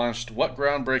launched what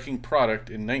groundbreaking product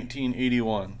in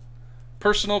 1981?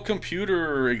 Personal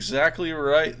computer, exactly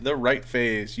right, the right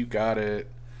face, you got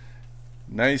it.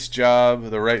 Nice job,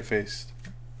 the right face.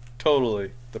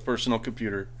 Totally, the personal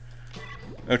computer.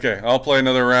 Okay, I'll play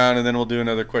another round and then we'll do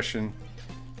another question.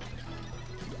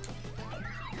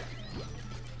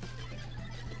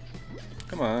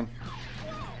 Come on.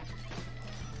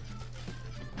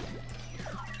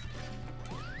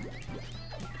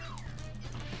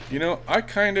 You know, I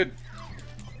kind of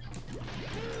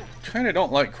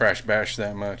don't like Crash Bash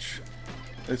that much.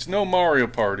 It's no Mario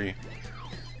Party.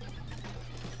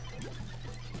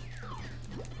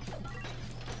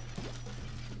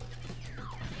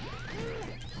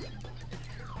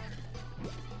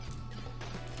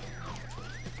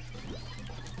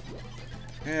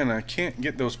 Man, I can't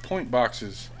get those point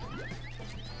boxes.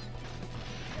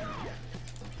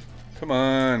 Come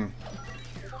on.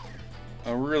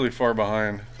 I'm really far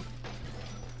behind.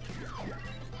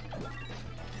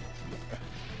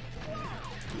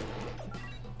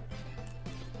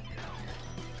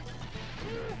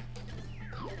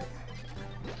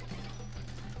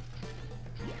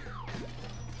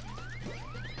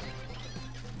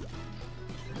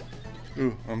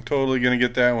 Ooh, I'm totally gonna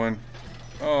get that one.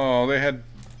 Oh, they had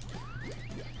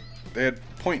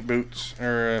point boots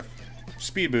or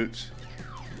speed boots.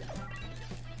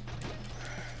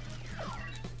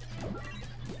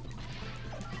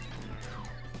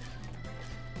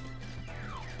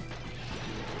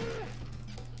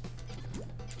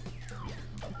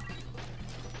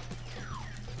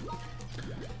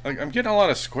 Like, I'm getting a lot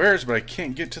of squares, but I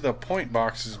can't get to the point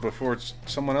boxes before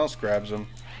someone else grabs them.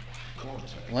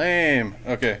 Lame.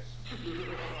 Okay.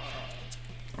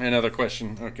 Another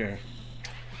question. Okay.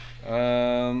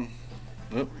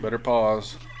 Better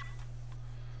pause.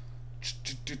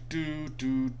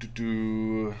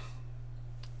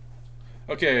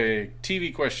 Okay,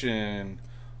 TV question.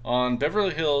 On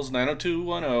Beverly Hills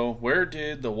 90210, where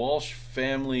did the Walsh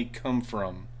family come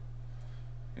from?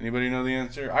 Anybody know the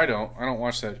answer? I don't. I don't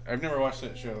watch that. I've never watched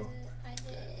that show. I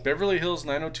did. Beverly Hills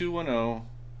 90210,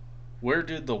 where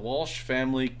did the Walsh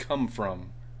family come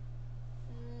from?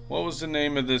 What was the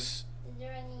name of this? Is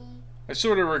there any? I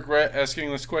sort of regret asking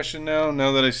this question now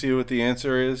that I see what the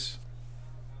answer is.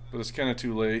 But it's kind of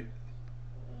too late.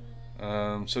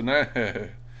 So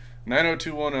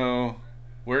 90210,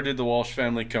 where did the Walsh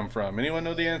family come from? Anyone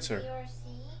know the answer? B or C?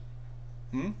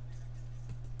 Hmm?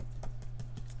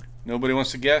 Nobody wants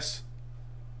to guess?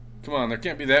 Come on, there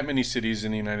can't be that many cities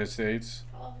in the United States.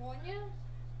 California?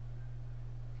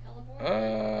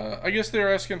 California? I guess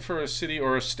they're asking for a city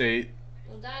or a state.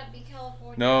 Would that be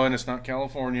California? No, and it's not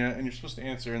California, and you're supposed to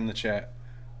answer in the chat.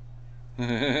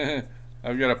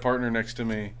 I've got a partner next to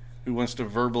me who wants to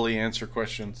verbally answer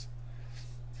questions.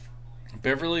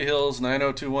 Beverly Hills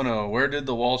 90210, where did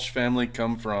the Walsh family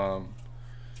come from?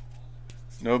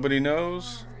 Nobody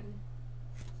knows?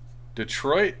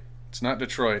 Detroit? It's not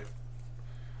Detroit.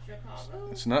 Chicago?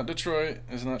 It's not Detroit.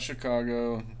 It's not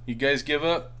Chicago. You guys give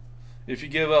up? If you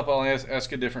give up, I'll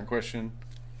ask a different question.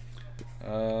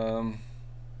 All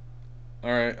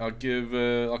right, I'll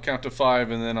count to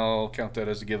 5, and then I'll count that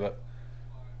as a give up.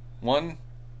 1,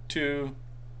 2,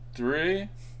 3,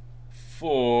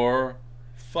 4,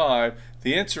 5.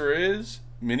 The answer is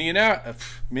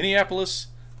Minneapolis,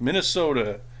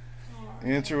 Minnesota. The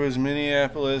answer was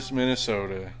Minneapolis,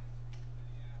 Minnesota.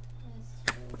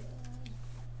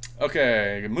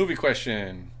 Okay, movie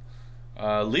question.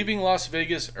 Leaving Las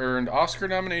Vegas earned Oscar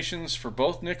nominations for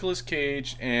both Nicolas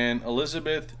Cage and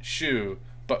Elizabeth Shue,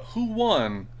 but who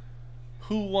won?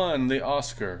 Who won the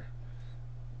Oscar?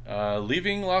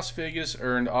 Leaving Las Vegas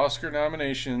earned Oscar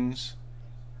nominations.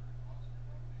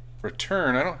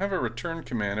 Return. I don't have a return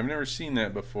command. I've never seen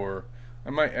that before. I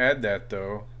might add that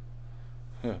though.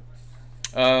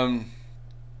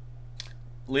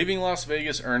 Leaving Las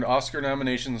Vegas earned Oscar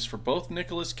nominations for both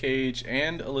Nicolas Cage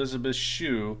and Elizabeth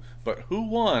Shue, but who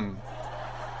won?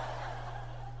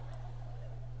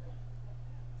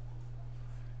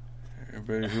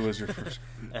 Everybody, who was your first?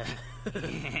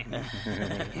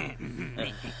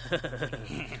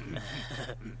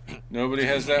 Nobody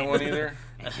has that one either?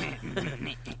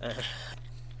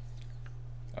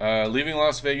 Leaving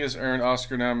Las Vegas earned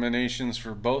Oscar nominations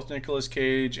for both Nicolas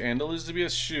Cage and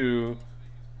Elizabeth Shue,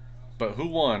 but who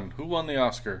won? Who won the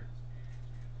Oscar?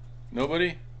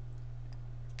 Nobody?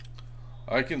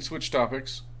 I can switch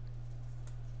topics.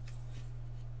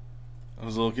 I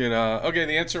was looking. Okay,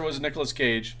 the answer was Nicolas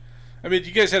Cage. I mean,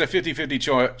 you guys had a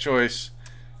 50-50 choice.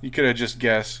 You could have just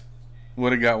guessed.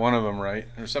 Would have got one of them right.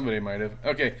 Or somebody might have.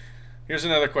 Okay, here's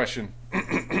another question.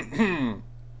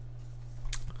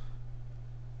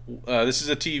 This is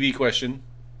a TV question.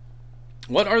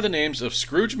 What are the names of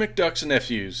Scrooge McDuck's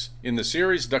nephews in the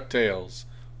series DuckTales?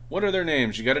 What are their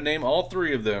names? You got to name all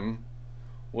three of them.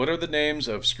 What are the names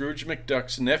of Scrooge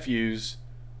McDuck's nephews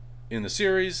in the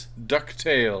series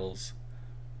DuckTales?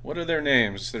 What are their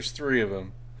names? There's three of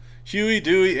them. Huey,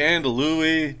 Dewey, and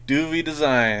Louie. Dewey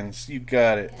Designs. You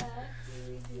got it. Yeah,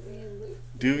 Dewey and Luke.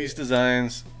 Dewey's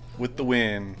Designs with the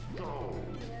win. Yeah.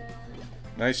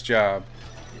 Nice job.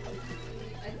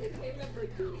 I think I remember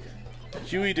Dewey.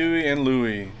 Huey, Dewey, and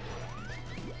Louie.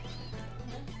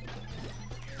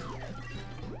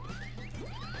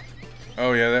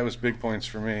 Oh yeah, that was big points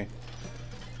for me.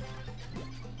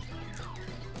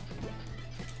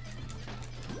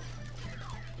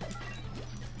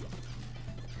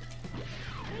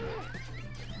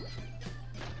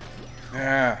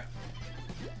 Ah.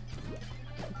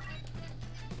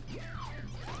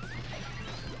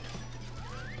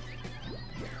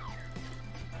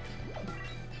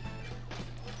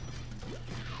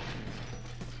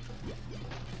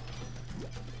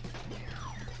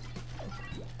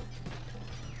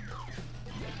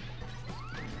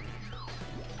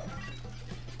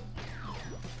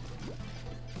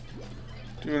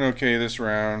 Doing okay this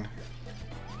round.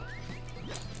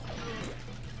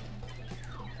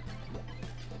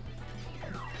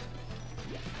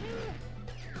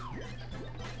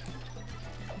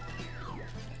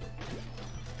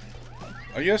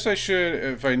 I guess I should,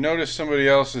 if I notice somebody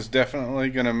else is definitely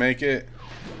going to make it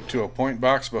to a point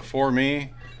box before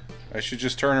me, I should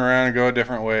just turn around and go a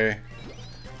different way.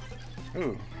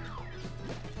 Ooh.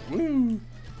 Woo!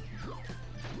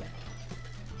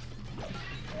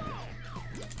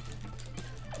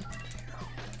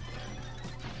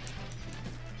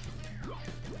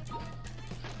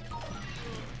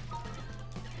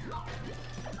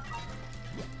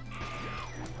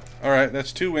 Alright,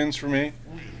 that's 2 wins for me.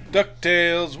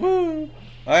 DuckTales, woo!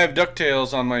 I have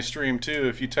DuckTales on my stream too.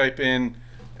 If you type in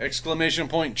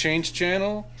 !change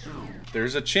channel,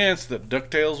 there's a chance that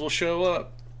DuckTales will show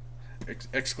up.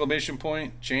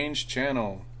 !change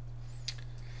channel.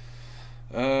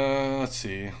 Let's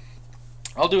see.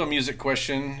 I'll do a music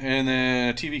question and then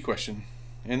a TV question.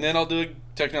 And then I'll do a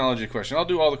technology question. I'll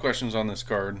do all the questions on this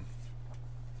card.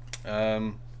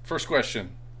 First question.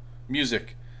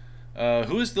 Music.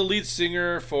 Who is the lead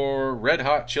singer for Red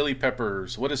Hot Chili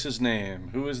Peppers? What is his name?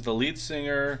 Who is the lead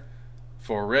singer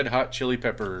for Red Hot Chili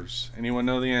Peppers? Anyone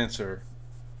know the answer?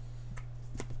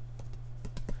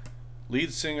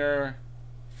 Lead singer.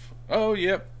 Oh,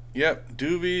 yep.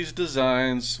 Dewey's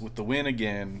Designs with the win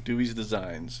again. Dewey's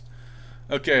Designs.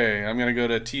 Okay, I'm going to go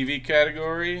to TV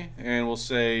category and we'll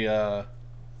say,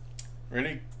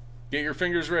 ready? Get your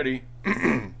fingers ready.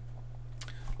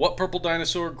 What purple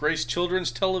dinosaur graced children's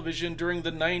television during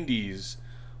the 90s?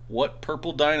 What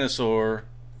purple dinosaur?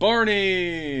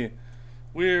 Barney!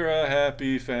 We're a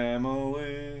happy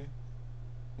family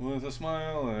with a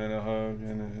smile and a hug.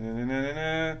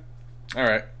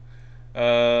 Alright.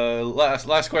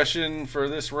 Last question for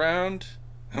this round.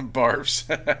 Barfs.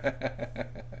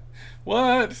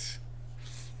 What?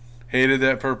 Hated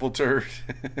that purple turd.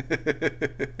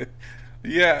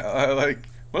 Yeah, like...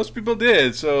 most people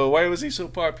did, so why was he so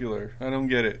popular? I don't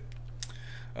get it.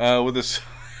 With this...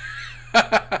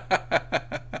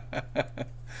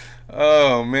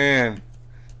 Oh, man.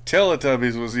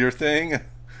 Teletubbies was your thing?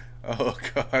 Oh,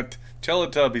 God.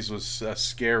 Teletubbies was a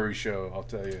scary show, I'll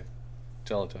tell you.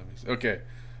 Teletubbies. Okay.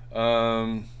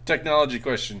 Technology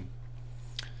question.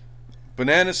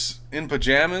 Bananas in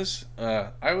Pajamas.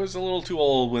 I was a little too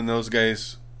old when those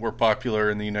guys were popular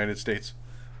in the United States.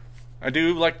 I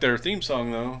do like their theme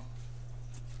song though.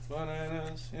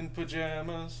 Bananas in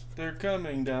pajamas, they're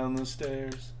coming down the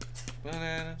stairs.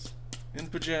 Bananas in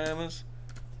pajamas,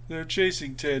 they're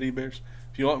chasing teddy bears.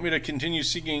 If you want me to continue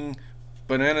singing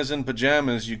Bananas in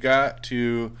Pajamas, you got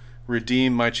to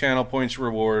redeem my channel points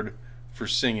reward for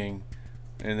singing,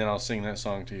 and then I'll sing that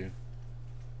song to you.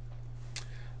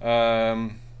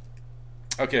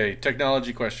 Okay,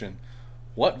 technology question.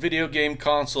 What video game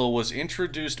console was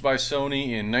introduced by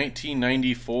Sony in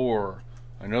 1994?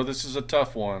 I know this is a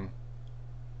tough one.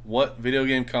 What video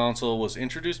game console was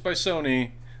introduced by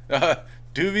Sony?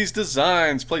 Doovy's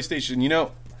Designs, PlayStation. You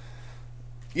know,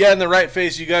 yeah, in the right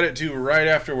face, you got it too right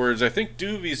afterwards. I think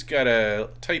Doovy's got a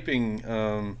typing,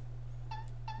 oh,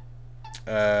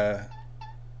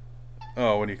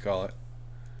 what do you call it?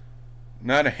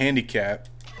 Not a handicap,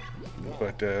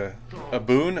 but a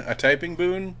boon, a typing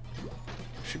boon.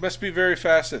 She must be very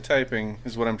fast at typing,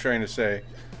 is what I'm trying to say.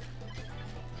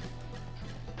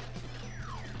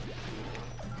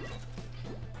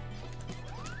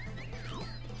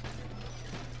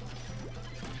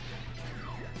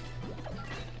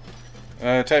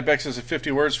 Type X is at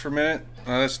 50 words per minute.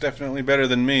 That's definitely better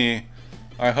than me.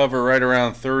 I hover right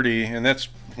around 30, and that's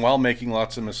while making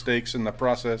lots of mistakes in the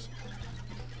process.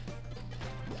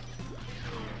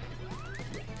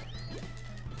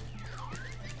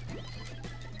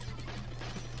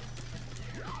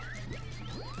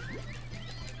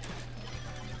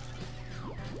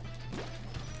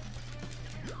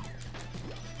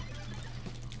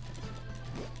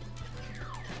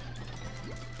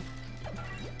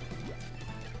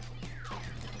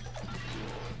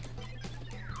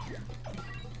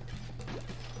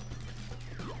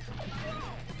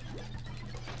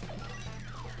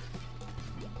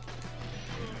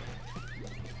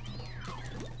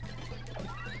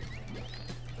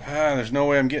 There's no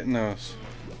way I'm getting those.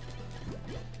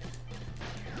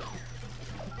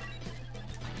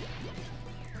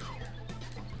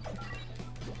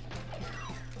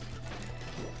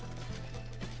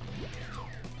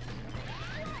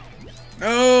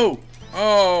 No!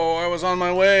 Oh, I was on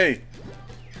my way.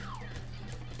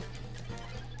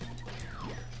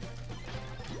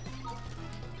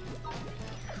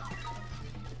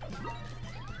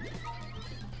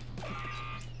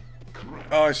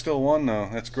 Oh, I still won though.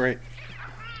 That's great.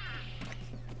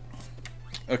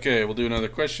 Okay, we'll do another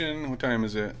question. What time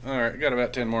is it? Alright, got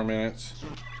about 10 more minutes.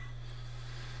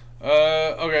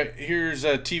 Okay, here's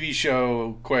a TV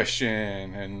show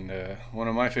question, and one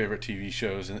of my favorite TV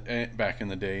shows back in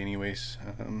the day anyways.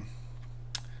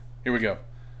 Here we go.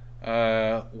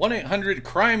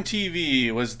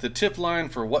 1-800-CRIME-TV was the tip line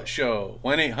for what show?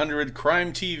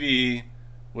 1-800-CRIME-TV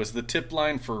was the tip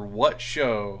line for what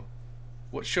show?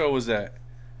 What show was that?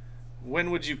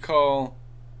 When would you call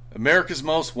America's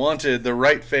Most Wanted the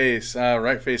Right Face?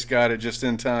 Right Face got it just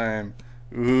in time.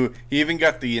 Ooh, he even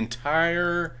got the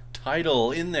entire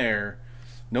title in there.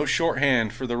 No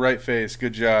shorthand for the Right Face.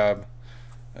 Good job.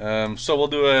 So we'll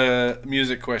do a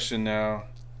music question now.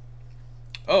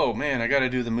 Oh man, I gotta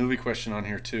do the movie question on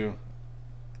here too.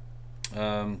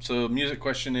 So music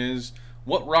question is,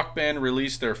 what rock band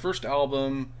released their first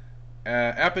album,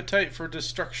 Appetite for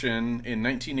Destruction, in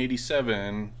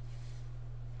 1987?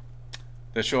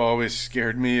 That show always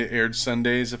scared me. It aired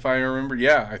Sundays, if I remember.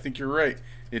 Yeah, I think you're right.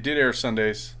 It did air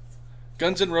Sundays.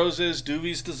 Guns N' Roses,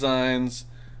 Doovy's Designs.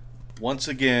 Once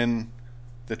again,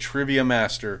 the trivia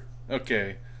master.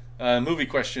 Okay, movie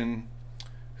question.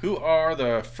 Who are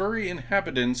the furry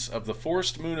inhabitants of the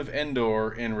forest moon of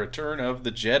Endor in Return of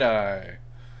the Jedi?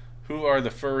 Who are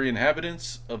the furry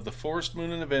inhabitants of the forest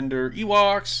moon of Endor?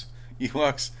 Ewoks.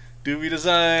 Ewoks. Doovy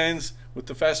Designs with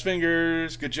the fast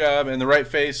fingers. Good job. And the right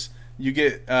face. You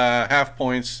get half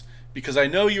points because I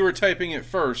know you were typing it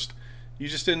first. You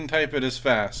just didn't type it as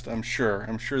fast. I'm sure.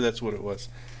 I'm sure that's what it was.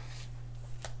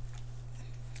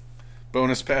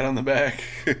 Bonus pat on the back.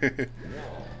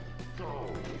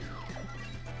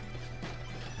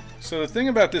 So the thing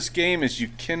about this game is you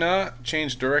cannot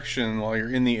change direction while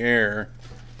you're in the air.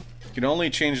 You can only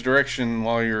change direction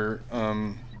while you're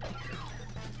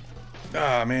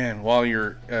while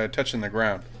you're touching the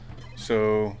ground.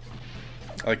 So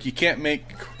like you can't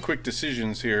make quick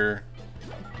decisions here.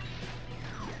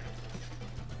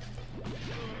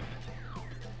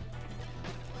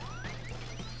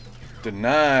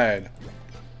 Denied.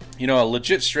 You know, a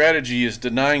legit strategy is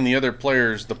denying the other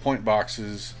players the point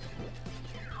boxes.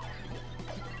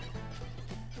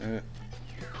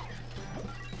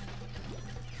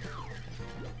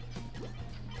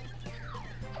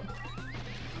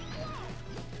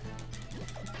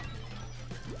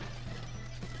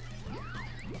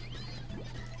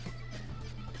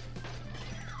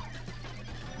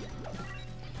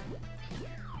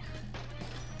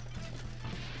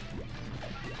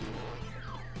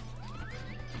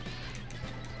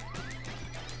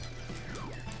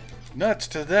 Nuts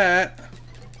to that.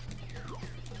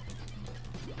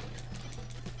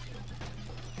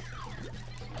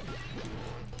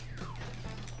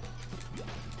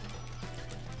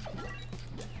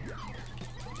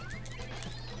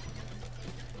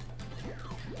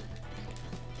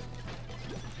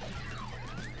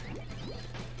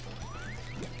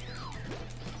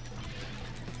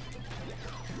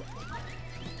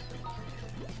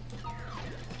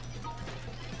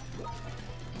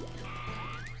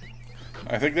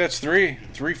 I think that's 3.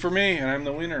 3 for me, and I'm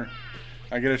the winner.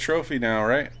 I get a trophy now,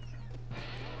 right?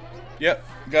 Yep,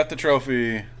 got the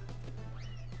trophy.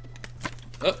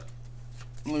 Oh,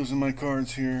 losing my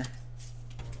cards here.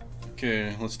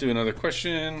 Okay, let's do another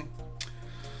question.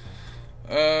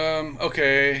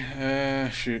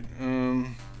 Okay, shoot.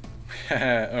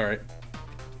 Alright.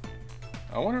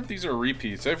 I wonder if these are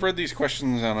repeats. I've read these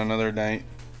questions on another night.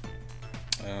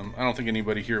 I don't think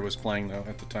anybody here was playing, though,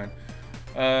 at the time.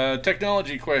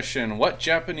 Technology question. What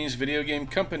Japanese video game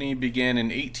company began in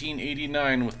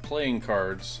 1889 with playing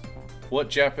cards? What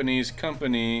Japanese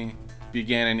company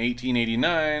began in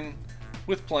 1889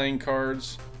 with playing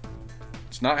cards?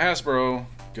 It's not Hasbro.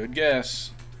 Good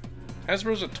guess.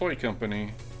 Hasbro's a toy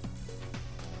company.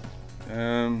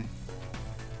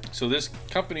 So this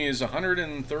company is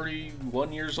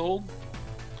 131 years old.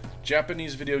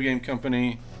 Japanese video game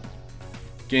company.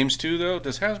 Games too, though?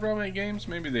 Does Hasbro make games?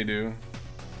 Maybe they do.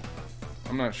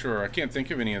 I'm not sure. I can't think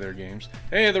of any of their games.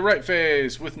 Hey, the right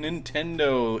face with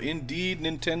Nintendo. Indeed,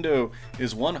 Nintendo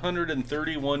is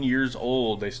 131 years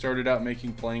old. They started out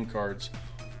making playing cards.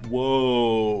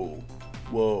 Whoa.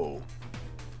 Whoa.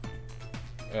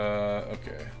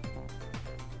 Okay.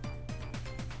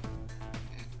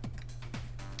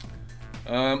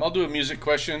 I'll do a music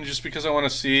question just because I want to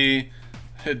see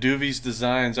Doovy's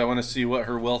designs. I want to see what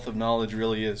her wealth of knowledge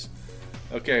really is.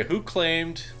 Okay, who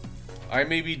claimed... I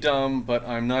may be dumb, but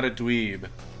I'm not a dweeb?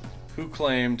 Who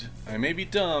claimed, I may be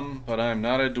dumb, but I'm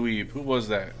not a dweeb? Who was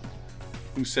that?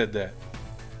 Who said that?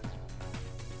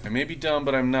 I may be dumb,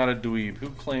 but I'm not a dweeb. Who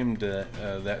claimed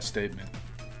that statement?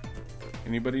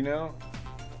 Anybody know?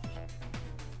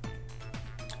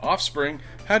 Offspring?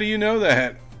 How do you know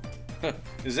that?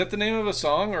 Is that the name of a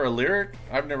song or a lyric?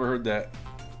 I've never heard that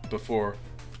before.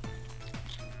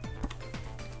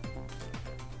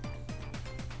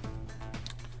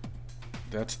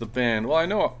 That's the band. Well, I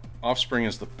know Offspring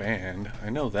is the band. I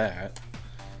know that.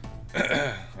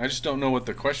 I just don't know what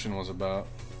the question was about.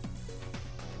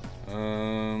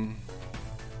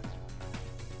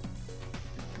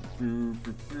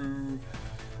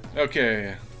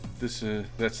 Okay.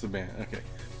 That's the band.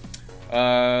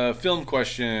 Okay. Film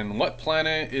question. What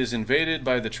planet is invaded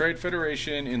by the Trade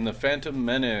Federation in The Phantom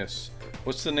Menace?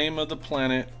 What's the name of the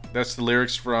planet? That's the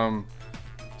lyrics from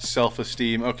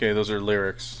Self-Esteem. Okay, those are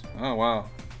lyrics. Oh, wow.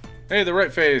 Hey, the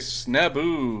right face.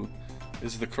 Naboo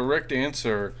is the correct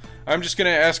answer. I'm just going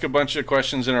to ask a bunch of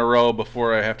questions in a row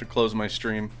before I have to close my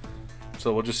stream.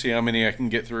 So we'll just see how many I can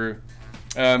get through.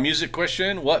 Music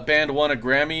question. What band won a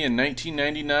Grammy in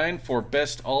 1999 for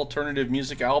Best Alternative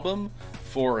Music Album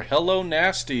for Hello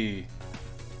Nasty?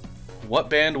 What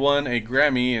band won a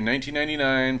Grammy in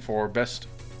 1999 for Best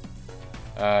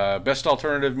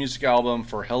Alternative Music Album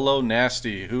for Hello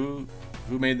Nasty? Who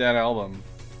made that album?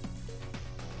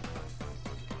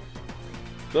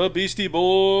 The Beastie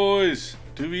Boys.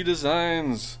 Doobie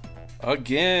Designs.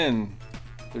 Again.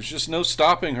 There's just no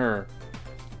stopping her.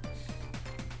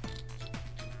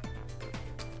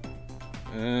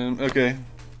 Okay.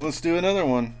 Let's do another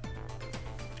one.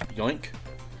 Yoink.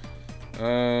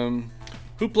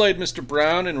 Who played Mr.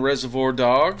 Brown in Reservoir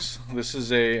Dogs? This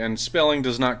is and spelling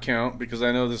does not count because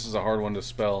I know this is a hard one to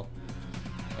spell.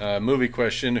 Movie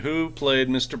question. Who played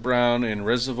Mr. Brown in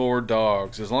Reservoir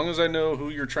Dogs? As long as I know who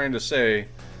you're trying to say,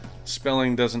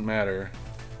 spelling doesn't matter.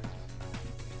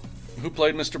 Who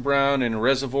played Mr. Brown in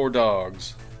Reservoir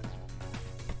Dogs?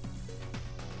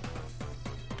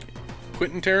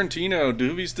 Quentin Tarantino.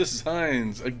 Doobie's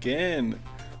Designs. Again,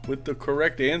 with the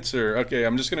correct answer. Okay,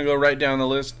 I'm just going to go right down the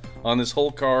list on this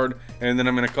whole card, and then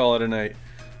I'm going to call it a night.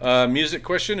 Music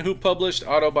question. Who published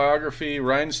autobiography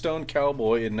Rhinestone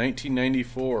Cowboy in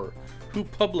 1994? Who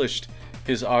published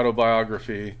his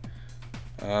autobiography?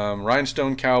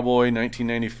 Rhinestone Cowboy,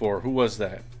 1994. Who was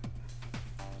that?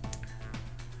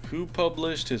 Who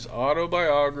published his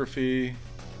autobiography?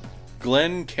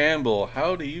 Glenn Campbell.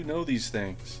 How do you know these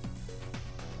things?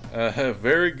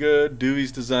 Very good.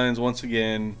 Dewey's Designs once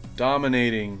again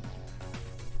dominating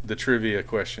the trivia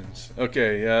questions.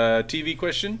 Okay, TV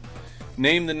question.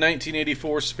 Name the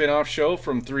 1984 spin-off show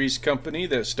from Three's Company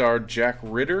that starred Jack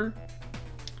Ritter.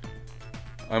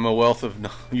 I'm a wealth of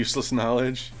useless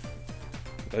knowledge.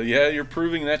 Yeah, you're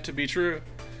proving that to be true.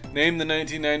 Name the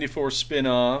 1994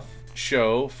 spin-off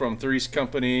show from Three's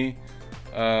Company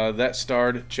that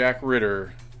starred Jack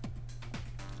Ritter.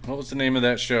 What was the name of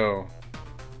that show?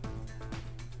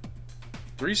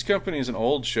 Three's Company is an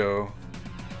old show.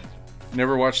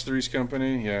 Never watched Three's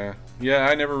Company? Yeah. Yeah,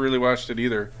 I never really watched it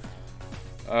either.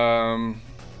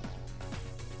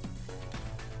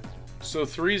 So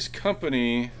Three's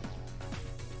Company...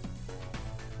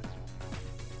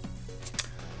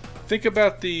 Think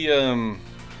about the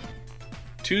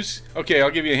Two's. Okay, I'll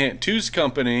give you a hint. Two's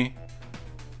Company.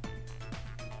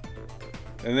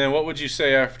 And then what would you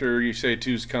say after you say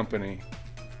Two's Company?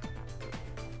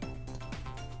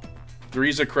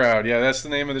 Three's a Crowd. Yeah, that's the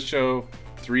name of the show.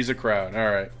 Three's a Crowd.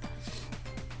 All right.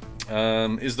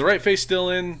 Is the right face still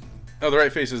in? Oh, the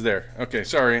right face is there. Okay,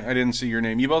 sorry, I didn't see your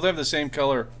name. You both have the same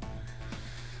color.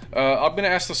 I'm going to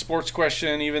ask the sports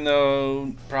question, even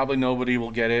though probably nobody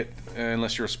will get it,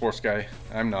 unless you're a sports guy.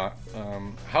 I'm not.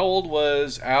 How old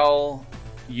was Al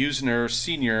Usner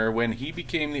Sr. when he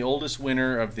became the oldest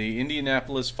winner of the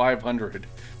Indianapolis 500?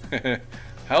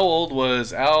 How old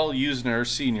was Al Usner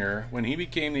Sr. when he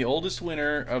became the oldest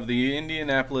winner of the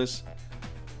Indianapolis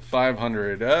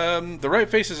 500? The right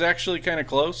face is actually kind of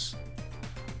close.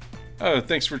 Oh,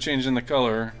 thanks for changing the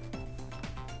color.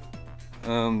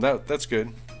 That's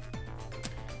good.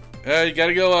 You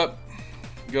gotta go up.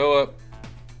 Go up.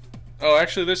 Oh,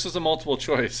 actually, this is a multiple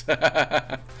choice.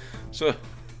 So,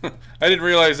 I didn't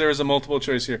realize there was a multiple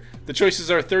choice here. The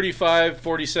choices are 35,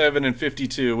 47, and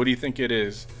 52. What do you think it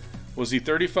is? Was he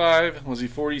 35? Was he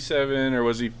 47? Or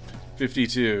was he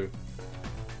 52?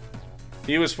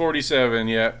 He was 47.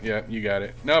 Yeah, you got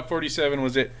it. No, 47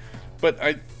 was it. But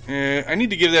I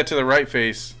need to give that to the right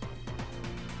face.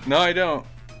 No, I don't.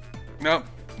 No,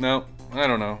 I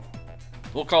don't know.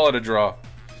 We'll call it a draw.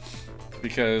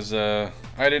 Because I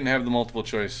didn't have the multiple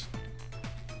choice.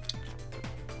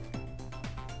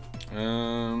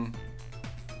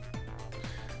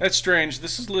 That's strange.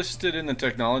 This is listed in the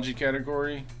technology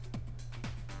category.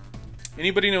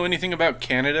 Anybody know anything about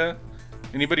Canada?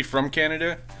 Anybody from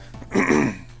Canada?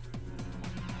 Well,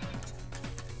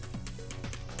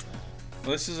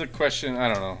 this is a question,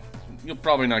 I don't know. You'll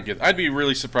probably not get it. I'd be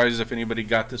really surprised if anybody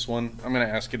got this one. I'm going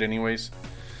to ask it anyways.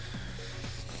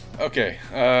 Okay.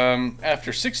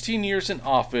 After 16 years in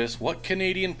office, what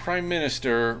Canadian Prime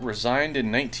Minister resigned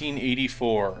in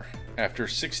 1984? After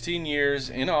 16 years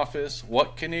in office,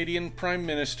 what Canadian Prime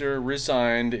Minister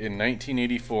resigned in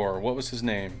 1984? What was his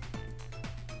name?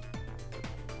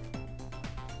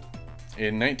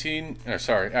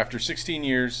 After 16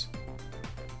 years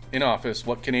in office,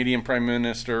 what Canadian Prime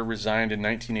Minister resigned in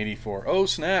 1984? Oh,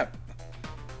 snap.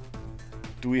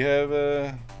 Do we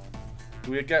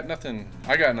got nothing?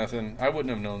 I got nothing. I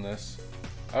wouldn't have known this.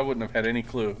 I wouldn't have had any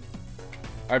clue.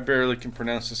 I barely can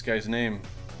pronounce this guy's name.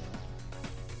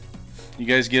 You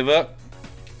guys give up?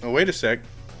 Oh, wait a sec.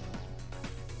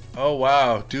 Oh,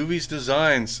 wow. Doobie's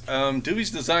Designs. Doobie's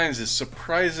Designs is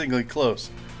surprisingly close.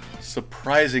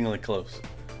 Surprisingly close.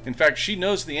 In fact, she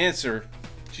knows the answer.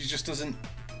 She just doesn't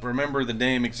remember the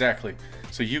name exactly.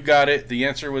 So you got it. The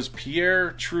answer was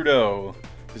Pierre Trudeau.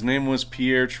 His name was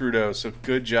Pierre Trudeau. So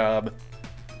good job,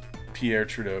 Pierre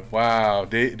Trudeau. Wow.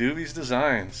 Doobie's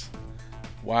Designs.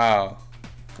 Wow.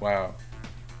 Wow.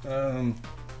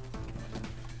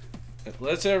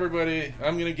 Let's everybody.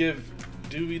 I'm going to give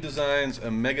Doobie Designs a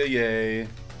mega yay.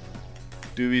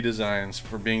 Doobie Designs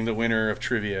for being the winner of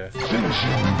trivia.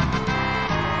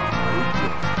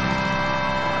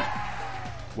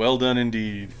 Well done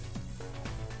indeed.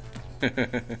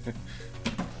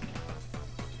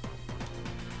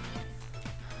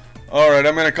 Alright,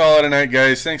 I'm going to call it a night,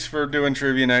 guys. Thanks for doing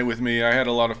trivia night with me. I had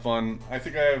a lot of fun. I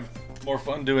think I have more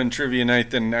fun doing trivia night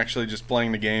than actually just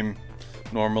playing the game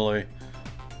normally.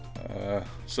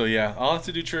 So yeah, I'll have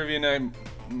to do trivia night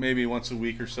maybe once a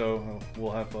week or so.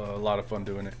 We'll have a lot of fun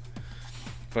doing it.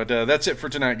 But that's it for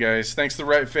tonight, guys. Thanks to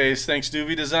Right Face. Thanks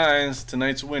Doobie Designs,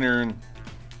 tonight's winner. And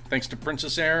thanks to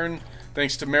Princess Aaron.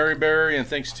 Thanks to Mary Berry. And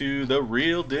thanks to The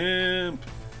Real Dimp.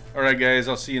 Alright, guys.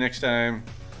 I'll see you next time.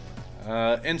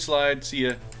 End slide. See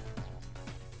ya.